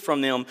deviate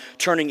from them,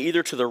 turning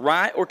either to the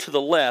right or to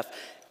the left.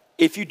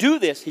 If you do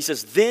this, he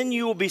says, then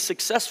you will be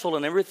successful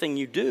in everything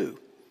you do.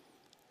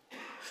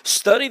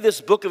 Study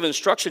this book of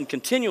instruction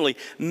continually.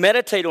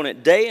 Meditate on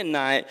it day and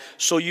night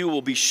so you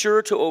will be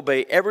sure to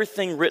obey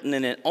everything written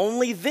in it.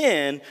 Only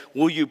then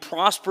will you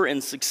prosper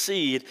and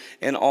succeed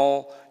in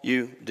all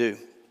you do.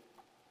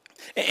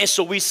 And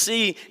so we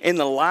see in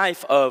the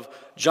life of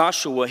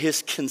Joshua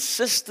his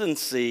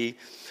consistency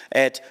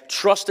at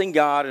trusting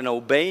God and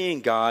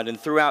obeying God. And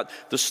throughout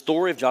the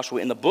story of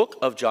Joshua, in the book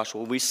of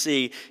Joshua, we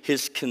see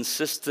his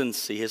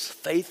consistency, his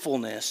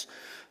faithfulness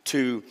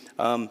to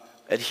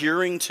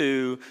adhering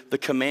to the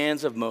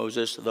commands of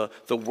Moses,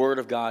 the word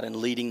of God, and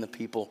leading the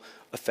people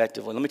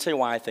effectively. Let me tell you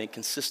why I think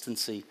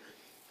consistency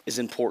is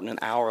important in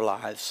our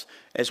lives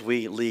as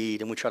we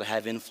lead and we try to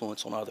have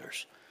influence on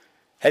others.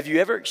 Have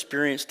you ever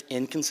experienced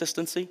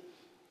inconsistency?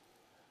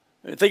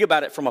 Think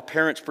about it from a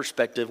parent's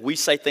perspective. We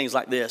say things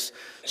like this,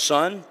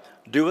 son,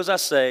 do as I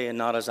say and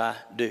not as I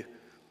do.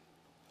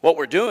 What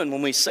we're doing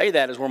when we say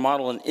that is we're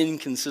modeling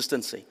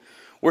inconsistency.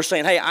 We're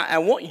saying, hey, I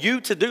want you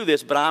to do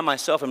this, but I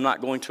myself am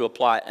not going to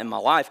apply it in my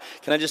life.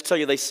 Can I just tell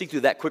you, they see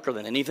through that quicker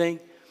than anything?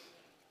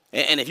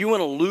 And if you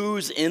want to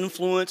lose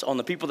influence on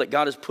the people that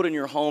God has put in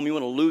your home, you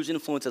want to lose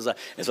influence as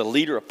a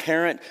leader, a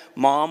parent,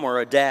 mom, or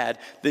a dad,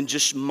 then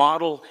just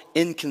model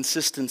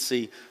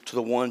inconsistency to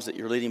the ones that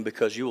you're leading,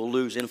 because you will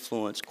lose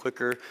influence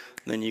quicker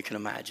than you can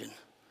imagine.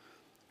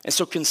 And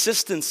so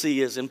consistency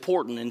is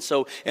important. And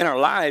so in our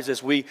lives,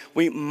 as we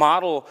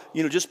model,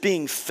 just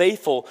being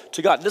faithful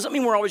to God, it doesn't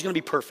mean we're always going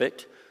to be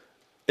perfect.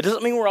 It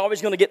doesn't mean we're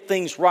always going to get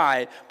things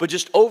right, but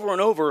just over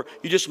and over,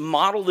 you just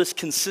model this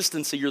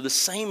consistency. You're the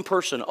same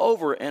person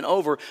over and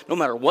over, no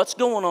matter what's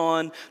going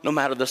on, no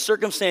matter the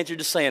circumstance. You're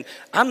just saying,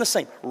 I'm the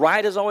same.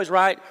 Right is always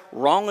right,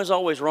 wrong is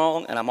always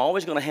wrong, and I'm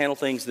always going to handle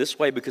things this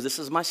way because this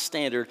is my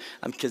standard.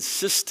 I'm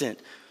consistent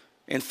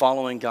in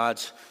following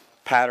God's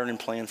pattern and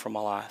plan for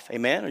my life.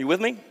 Amen? Are you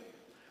with me?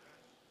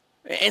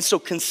 And so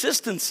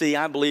consistency,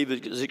 I believe,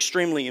 is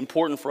extremely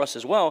important for us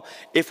as well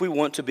if we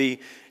want to be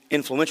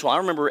influential. I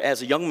remember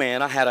as a young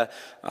man, I had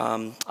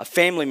a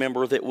family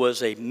member that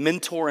was a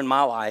mentor in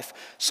my life,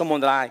 someone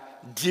that I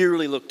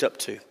dearly looked up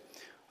to.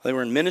 They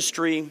were in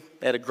ministry,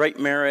 they had a great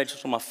marriage. It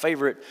was one of my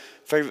favorite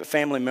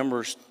family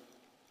members.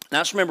 And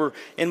I just remember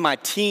in my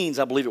teens,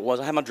 I believe it was,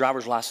 I had my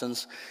driver's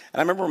license,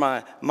 and I remember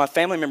my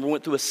family member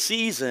went through a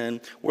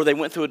season where they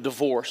went through a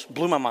divorce.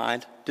 Blew my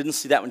mind, didn't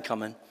see that one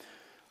coming.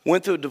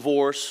 Went through a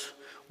divorce,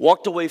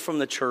 walked away from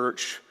the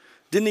church,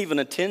 didn't even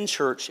attend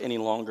church any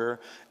longer,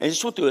 and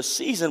just went through a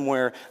season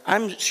where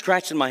I'm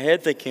scratching my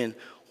head thinking,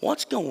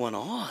 what's going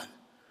on?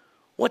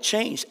 What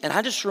changed? And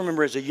I just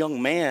remember as a young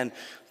man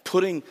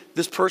putting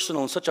this person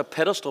on such a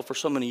pedestal for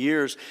so many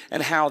years,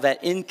 and how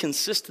that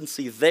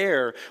inconsistency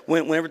there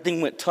when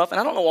everything went tough. And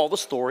I don't know all the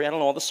story, I don't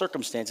know all the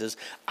circumstances.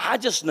 I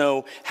just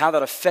know how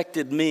that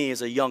affected me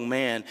as a young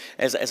man,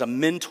 as a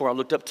mentor I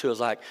looked up to. I was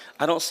like,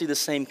 I don't see the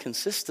same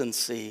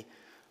consistency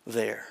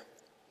there.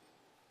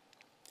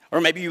 Or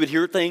maybe you would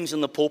hear things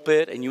in the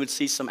pulpit and you would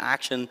see some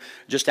action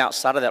just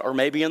outside of that. Or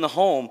maybe in the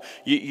home,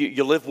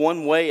 you live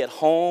one way at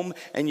home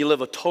and you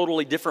live a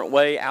totally different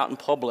way out in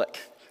public.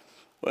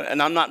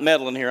 And I'm not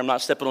meddling here, I'm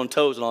not stepping on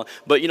toes and all,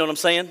 but you know what I'm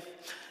saying?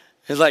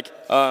 It's like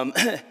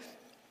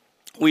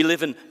we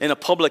live in a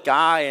public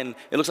eye, and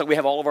it looks like we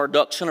have all of our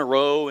ducks in a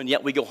row, and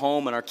yet we go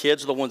home and our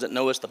kids are the ones that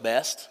know us the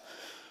best.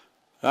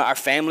 Our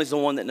family's the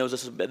one that knows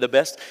us the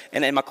best.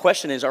 And my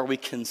question is, are we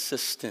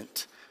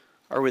consistent?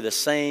 Are we the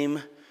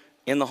same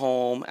in the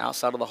home,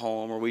 outside of the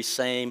home? Are we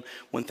same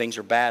when things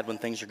are bad, when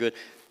things are good?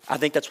 I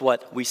think that's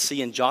what we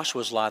see in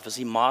Joshua's life, as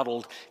he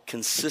modeled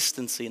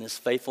consistency in his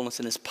faithfulness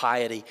and his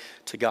piety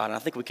to God. And I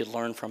think we could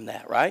learn from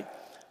that, right?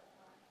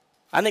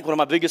 I think one of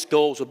my biggest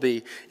goals would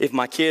be if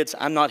my kids,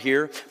 I'm not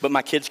here, but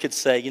my kids could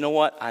say, you know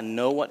what, I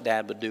know what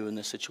Dad would do in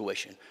this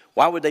situation.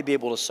 Why would they be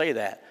able to say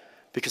that?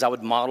 Because I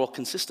would model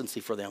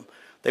consistency for them.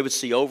 They would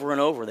see over and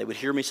over. They would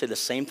hear me say the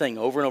same thing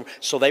over and over.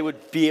 So they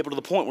would be able to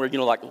the point where,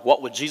 like,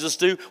 what would Jesus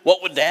do?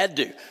 What would Dad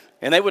do?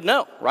 And they would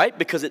know, right?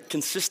 Because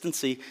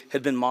consistency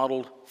had been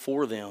modeled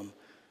for them.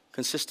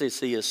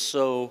 Consistency is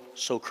so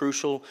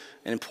crucial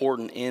and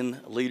important in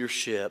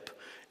leadership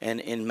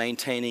and in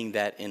maintaining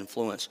that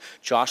influence.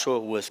 Joshua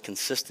was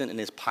consistent in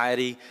his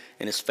piety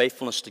and his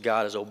faithfulness to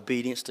God, his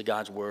obedience to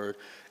God's word.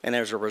 And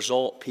as a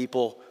result,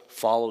 people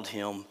followed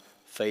him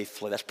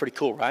faithfully. That's pretty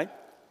cool, right?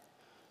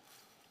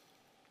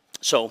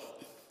 So,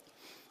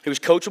 he was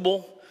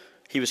coachable,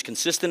 he was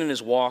consistent in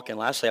his walk, and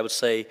lastly, I would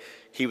say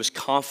he was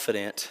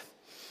confident.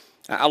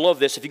 I love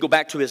this. If you go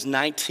back to his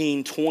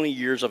 19, 20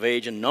 years of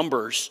age in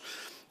Numbers,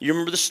 you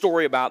remember the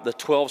story about the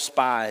 12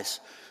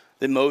 spies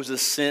that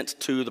Moses sent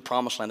to the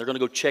Promised Land. They're going to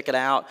go check it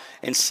out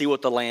and see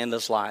what the land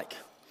is like.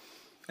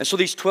 And so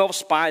these 12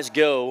 spies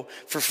go.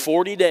 For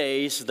 40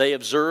 days, they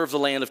observe the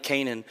land of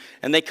Canaan,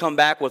 and they come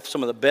back with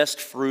some of the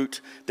best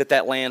fruit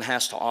that land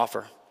has to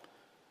offer.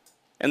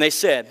 And they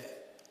said,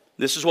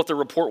 this is what the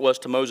report was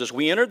to Moses.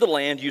 We entered the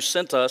land you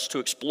sent us to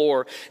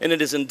explore, and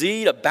it is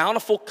indeed a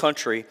bountiful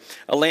country,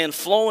 a land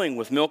flowing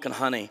with milk and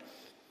honey.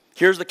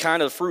 Here's the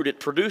kind of fruit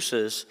it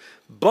produces,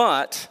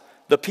 but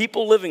the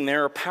people living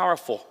there are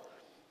powerful,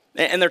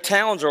 and their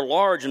towns are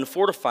large and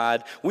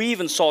fortified. We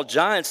even saw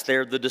giants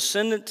there, the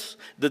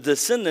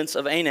descendants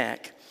of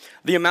Anak.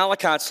 The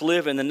Amalekites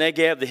live in the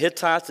Negev, the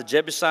Hittites, the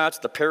Jebusites,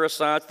 the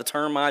Perizzites, the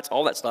Termites,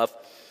 all that stuff.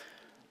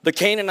 The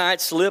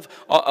Canaanites live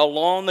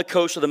along the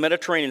coast of the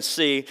Mediterranean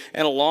Sea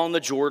and along the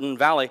Jordan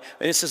Valley.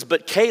 And it says,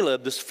 but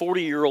Caleb, this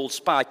 40-year-old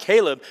spy,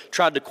 Caleb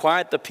tried to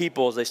quiet the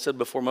people as they stood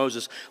before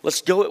Moses.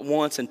 Let's go at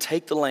once and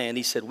take the land.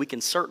 He said, we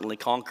can certainly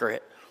conquer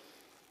it.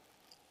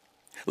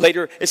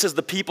 Later, it says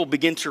the people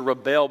begin to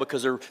rebel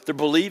because they're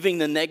believing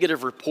the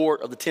negative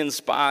report of the 10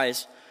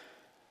 spies.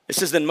 It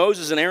says, then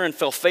Moses and Aaron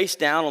fell face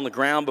down on the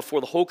ground before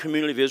the whole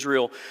community of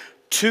Israel.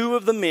 2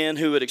 of the men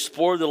who had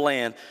explored the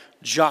land,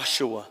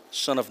 Joshua,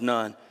 son of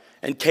Nun,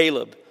 and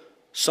Caleb,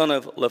 son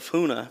of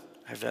Jephunneh,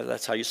 if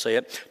that's how you say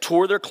it,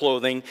 tore their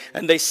clothing,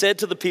 and they said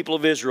to the people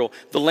of Israel,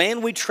 the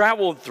land we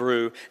traveled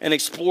through and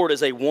explored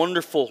is a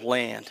wonderful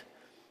land.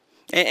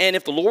 And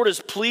if the Lord is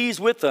pleased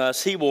with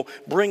us, he will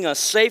bring us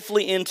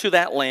safely into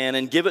that land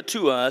and give it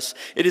to us.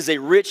 It is a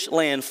rich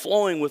land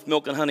flowing with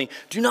milk and honey.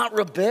 Do not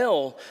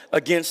rebel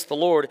against the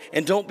Lord,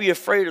 and don't be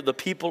afraid of the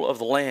people of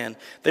the land.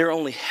 They are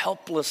only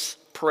helpless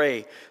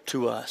prey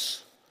to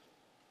us.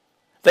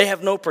 They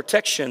have no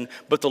protection,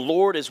 but the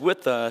Lord is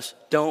with us.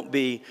 Don't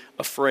be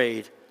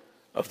afraid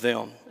of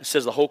them. It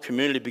says the whole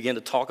community began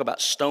to talk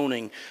about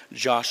stoning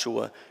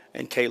Joshua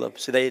and Caleb.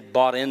 See, they had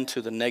bought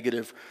into the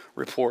negative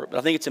report. But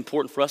I think it's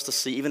important for us to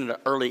see, even at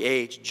an early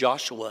age,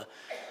 Joshua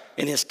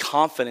and his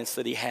confidence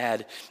that he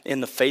had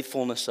in the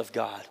faithfulness of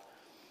God.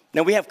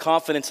 Now, we have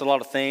confidence in a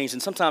lot of things,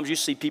 and sometimes you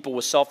see people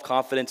with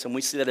self-confidence, and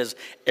we see that as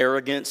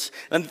arrogance.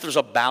 And there's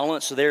a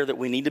balance there that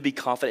we need to be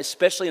confident,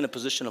 especially in a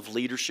position of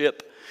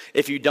leadership.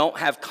 If you don't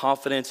have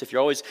confidence, if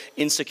you're always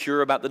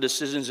insecure about the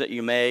decisions that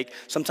you make,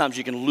 sometimes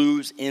you can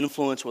lose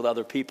influence with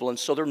other people. And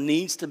so there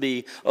needs to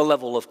be a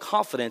level of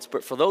confidence.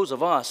 But for those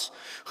of us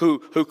who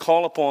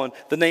call upon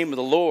the name of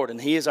the Lord, and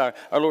he is our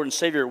Lord and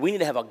Savior, we need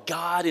to have a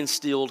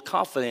God-instilled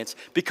confidence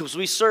because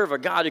we serve a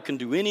God who can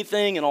do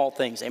anything and all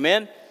things.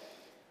 Amen?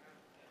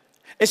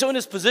 And so in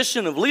this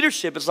position of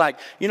leadership, it's like,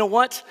 you know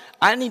what?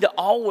 I need to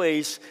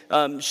always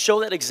show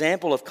that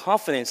example of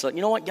confidence. Like,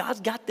 you know what? God's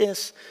got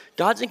this.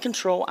 God's in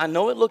control. I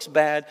know it looks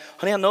bad.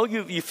 Honey, I know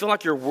you feel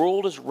like your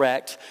world is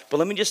wrecked. But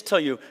let me just tell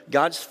you,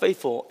 God's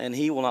faithful, and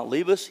he will not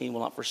leave us. He will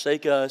not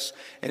forsake us.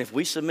 And if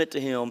we submit to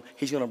him,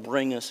 he's going to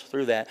bring us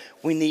through that.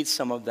 We need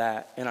some of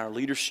that in our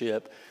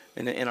leadership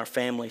and in our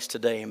families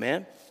today.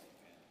 Amen?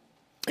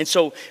 And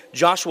so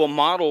Joshua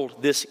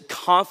modeled this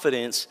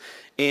confidence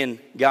in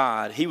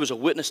God. He was a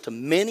witness to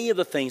many of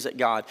the things that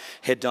God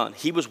had done.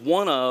 He was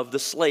one of the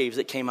slaves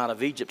that came out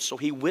of Egypt, so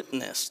he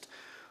witnessed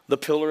the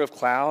pillar of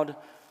cloud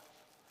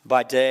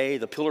by day,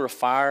 the pillar of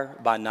fire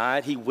by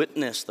night. He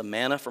witnessed the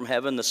manna from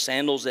heaven, the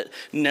sandals that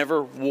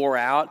never wore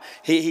out.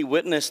 He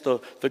witnessed the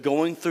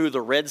going through the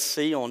Red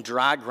Sea on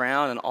dry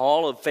ground and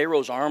all of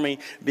Pharaoh's army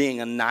being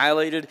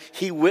annihilated.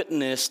 He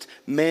witnessed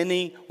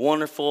many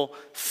wonderful,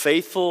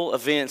 faithful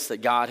events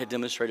that God had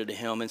demonstrated to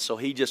him. And so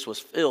he just was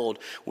filled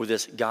with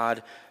this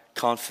God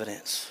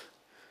confidence.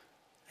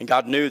 And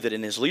God knew that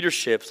in his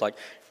leadership, it's like,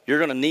 you're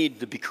going to need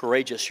to be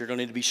courageous. You're going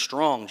to need to be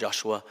strong,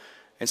 Joshua.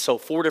 And so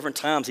 4 different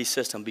times he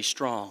says to him, be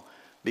strong,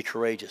 be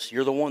courageous.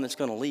 You're the one that's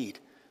going to lead.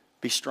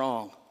 Be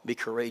strong, be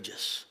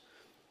courageous.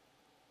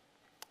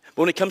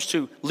 But when it comes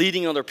to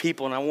leading other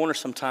people, and I wonder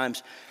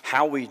sometimes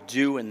how we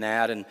do in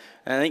that, and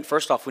I think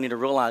first off we need to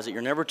realize that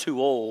you're never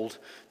too old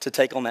to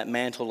take on that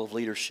mantle of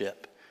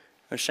leadership.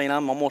 They're saying,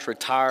 I'm almost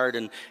retired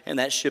and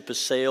that ship has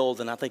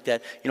sailed, and I think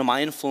that,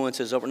 my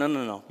influence is over.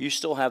 No. You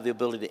still have the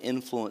ability to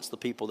influence the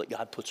people that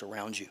God puts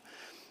around you.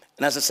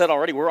 And as I said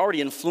already, we're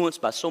already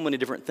influenced by so many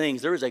different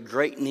things. There is a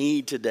great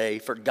need today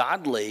for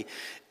godly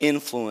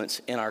influence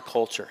in our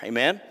culture.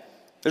 Amen?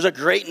 There's a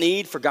great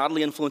need for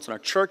godly influence in our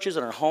churches,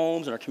 in our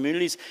homes, in our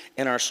communities,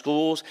 in our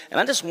schools. And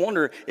I just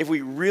wonder if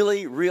we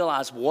really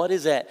realize what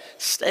is at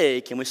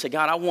stake and we say,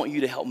 God, I want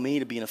you to help me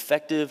to be an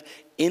effective,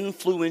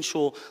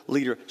 influential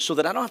leader so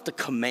that I don't have to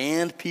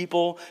command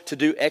people to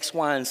do X,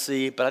 Y, and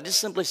Z, but I just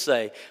simply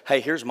say, hey,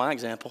 here's my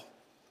example.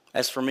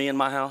 As for me and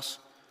my house,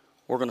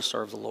 we're going to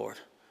serve the Lord.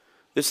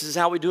 This is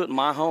how we do it in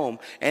my home.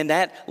 And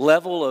that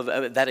level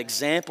of that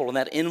example and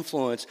that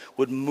influence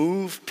would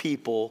move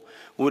people,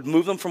 would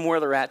move them from where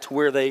they're at to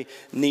where they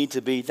need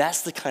to be.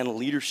 That's the kind of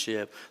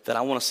leadership that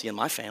I want to see in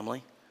my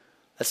family.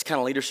 That's the kind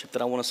of leadership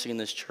that I want to see in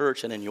this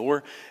church and in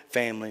your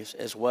families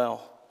as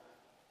well.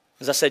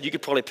 As I said, you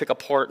could probably pick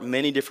apart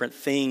many different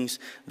things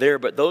there,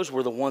 but those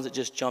were the ones that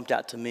just jumped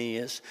out to me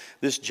as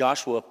this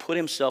Joshua put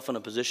himself in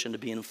a position to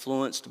be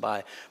influenced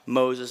by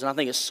Moses. And I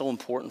think it's so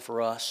important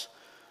for us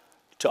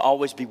to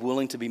always be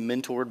willing to be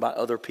mentored by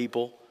other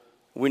people.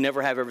 We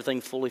never have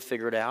everything fully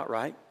figured out,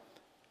 right?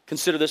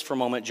 Consider this for a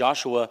moment.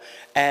 Joshua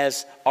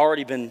has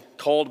already been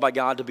called by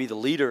God to be the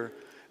leader.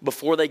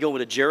 Before they go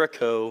into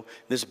Jericho,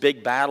 this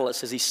big battle, it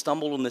says he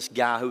stumbled on this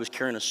guy who was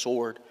carrying a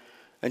sword.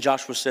 And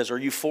Joshua says, are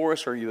you for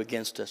us or are you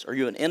against us? Are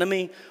you an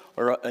enemy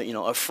or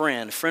a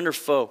friend or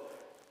foe?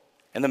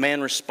 And the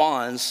man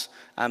responds,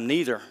 I'm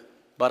neither,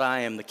 but I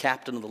am the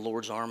captain of the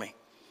Lord's army.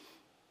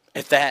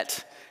 At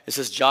that, it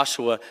says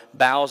Joshua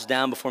bows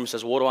down before him and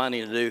says, what do I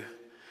need to do?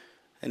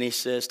 And he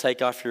says,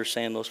 take off your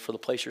sandals, for the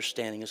place you're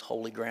standing is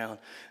holy ground.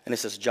 And it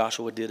says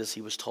Joshua did as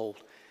he was told.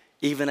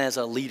 Even as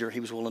a leader, he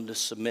was willing to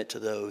submit to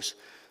those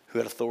who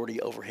had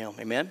authority over him.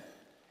 Amen?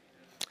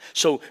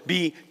 So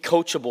be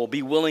coachable.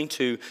 Be willing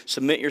to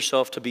submit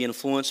yourself to be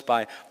influenced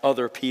by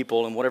other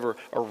people in whatever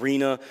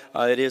arena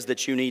it is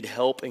that you need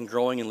help in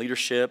growing in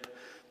leadership.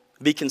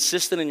 Be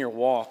consistent in your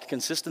walk.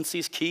 Consistency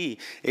is key.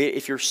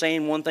 If you're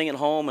saying one thing at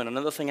home and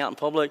another thing out in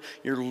public,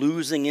 you're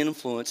losing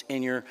influence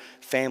in your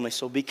family.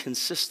 So be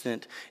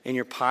consistent in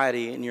your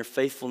piety and your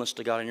faithfulness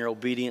to God and your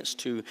obedience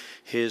to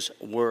His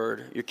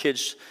word. Your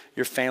kids,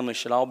 your family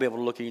should all be able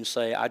to look at you and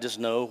say, I just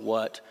know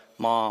what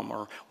mom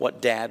or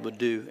what dad would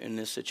do in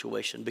this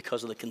situation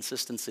because of the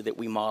consistency that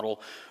we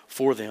model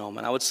for them.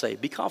 And I would say,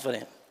 be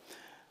confident,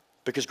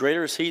 because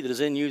greater is He that is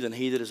in you than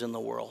he that is in the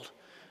world.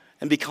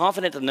 And be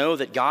confident to know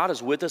that God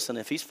is with us, and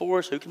if He's for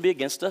us, who can be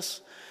against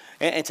us?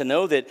 And to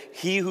know that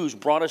He who's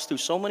brought us through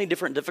so many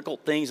different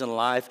difficult things in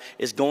life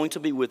is going to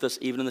be with us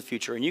even in the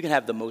future. And you can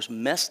have the most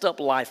messed up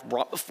life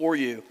brought before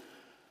you.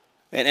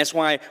 And that's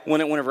why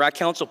whenever I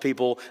counsel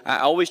people, I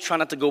always try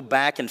not to go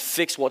back and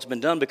fix what's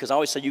been done, because I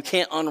always say you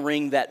can't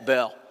unring that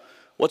bell.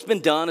 What's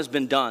been done has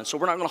been done. So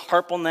we're not going to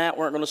harp on that.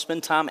 We're not going to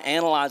spend time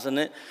analyzing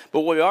it.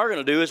 But what we are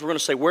going to do is we're going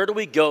to say, where do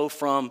we go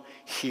from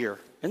here?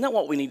 Isn't that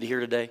what we need to hear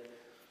today?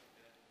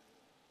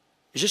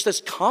 It's just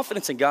this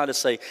confidence in God to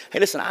say, hey,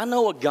 listen, I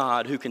know a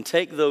God who can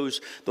take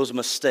those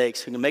mistakes,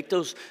 who can make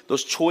those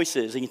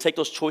choices. He can take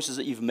those choices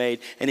that you've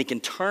made, and He can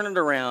turn it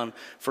around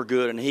for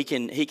good, and He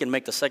can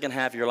make the second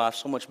half of your life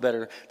so much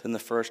better than the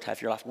first half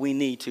of your life. We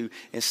need to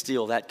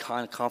instill that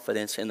kind of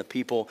confidence in the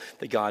people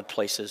that God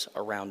places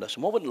around us.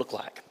 And what would it look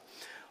like?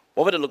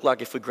 What would it look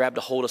like if we grabbed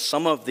a hold of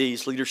some of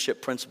these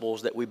leadership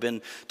principles that we've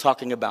been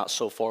talking about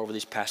so far over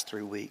these past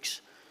 3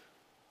 weeks?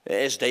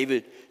 As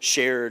David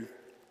shared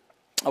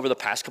over the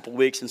past couple of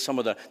weeks and some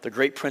of the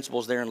great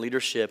principles there in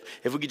leadership,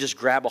 if we could just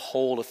grab a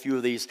hold of a few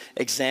of these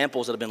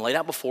examples that have been laid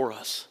out before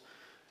us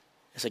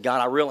and say,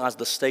 God, I realize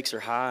the stakes are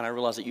high, and I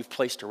realize that you've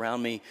placed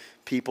around me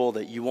people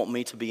that you want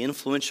me to be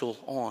influential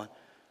on.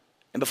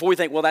 And before we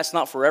think, well, that's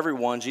not for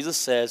everyone, Jesus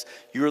says,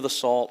 you're the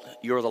salt,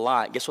 you're the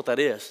light. Guess what that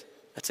is?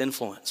 That's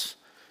influence.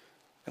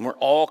 And we're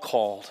all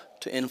called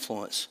to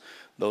influence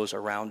those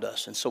around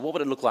us. And so what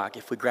would it look like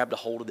if we grabbed a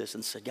hold of this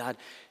and said, God,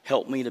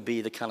 help me to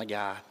be the kind of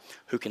guy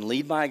who can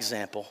lead by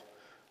example,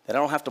 that I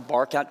don't have to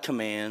bark out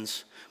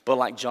commands, but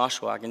like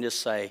Joshua, I can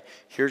just say,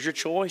 here's your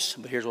choice,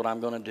 but here's what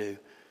I'm going to do.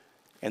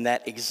 And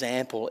that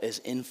example is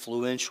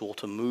influential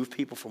to move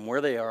people from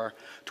where they are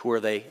to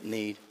where they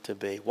need to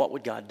be. What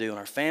would God do in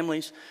our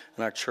families,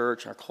 in our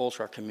church, in our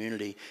culture, our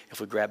community,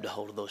 if we grabbed a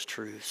hold of those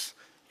truths?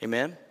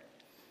 Amen?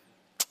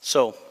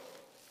 So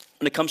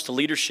when it comes to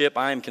leadership,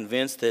 I am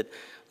convinced that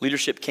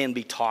leadership can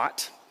be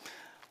taught,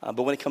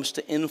 but when it comes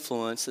to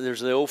influence, there's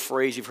the old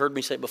phrase, you've heard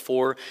me say it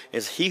before,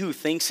 is he who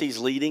thinks he's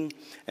leading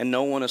and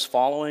no one is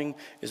following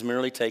is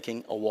merely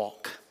taking a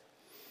walk.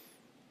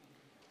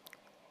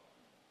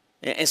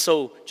 And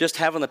so just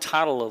having the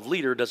title of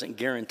leader doesn't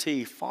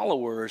guarantee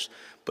followers,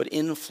 but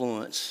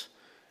influence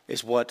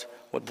is what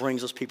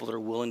brings those people that are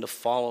willing to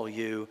follow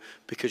you,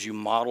 because you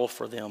model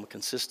for them a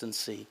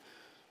consistency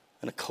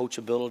and a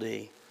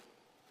coachability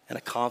and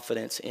a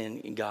confidence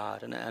in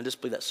God. And I just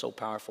believe that's so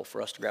powerful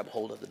for us to grab a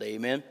hold of today.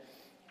 Amen?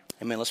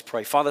 Amen. Let's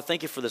pray. Father,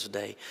 thank you for this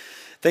day.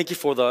 Thank you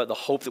for the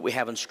hope that we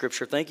have in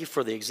Scripture. Thank you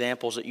for the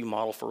examples that you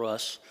model for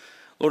us.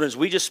 Lord, as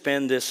we just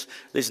spend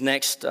these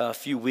next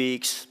few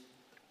weeks,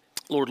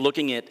 Lord,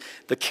 looking at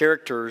the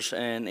characters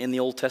and in the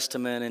Old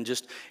Testament and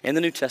just in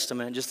the New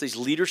Testament, just these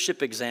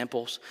leadership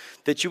examples,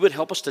 that you would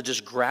help us to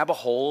just grab a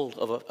hold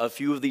of a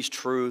few of these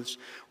truths,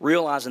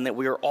 realizing that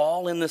we are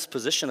all in this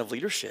position of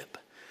leadership.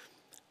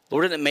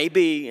 Lord, and it may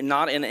be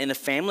not in a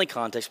family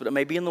context, but it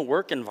may be in the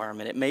work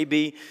environment. It may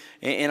be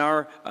in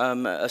our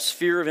a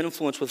sphere of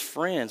influence with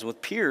friends,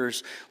 with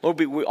peers. Lord,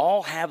 we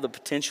all have the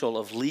potential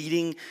of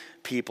leading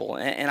people.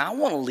 And I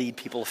want to lead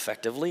people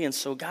effectively. And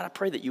so, God, I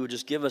pray that you would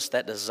just give us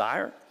that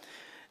desire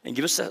and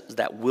give us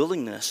that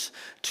willingness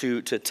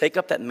to take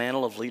up that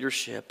mantle of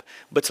leadership,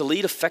 but to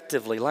lead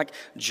effectively, like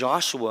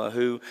Joshua,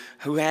 who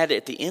had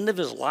at the end of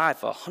his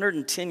life,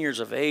 110 years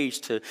of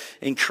age, to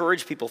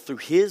encourage people through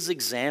his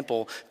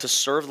example to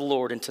serve the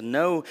Lord and to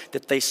know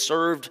that they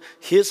served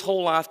his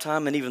whole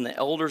lifetime, and even the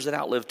elders that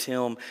outlived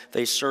him,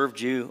 they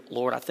served you.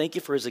 Lord, I thank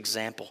you for his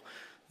example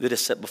that is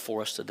set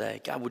before us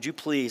today. God, would you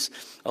please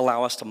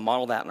allow us to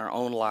model that in our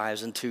own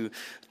lives and to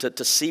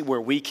see where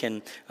we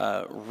can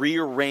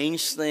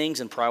rearrange things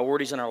and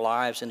priorities in our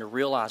lives and to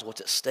realize what's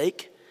at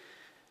stake.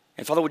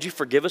 And Father, would you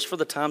forgive us for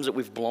the times that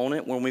we've blown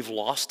it, when we've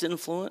lost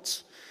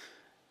influence?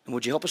 And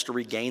would you help us to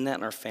regain that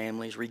in our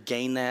families,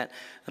 regain that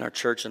in our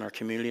church, in our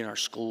community, in our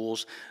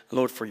schools? And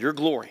Lord, for your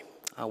glory,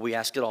 we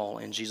ask it all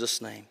in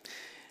Jesus' name.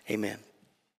 Amen.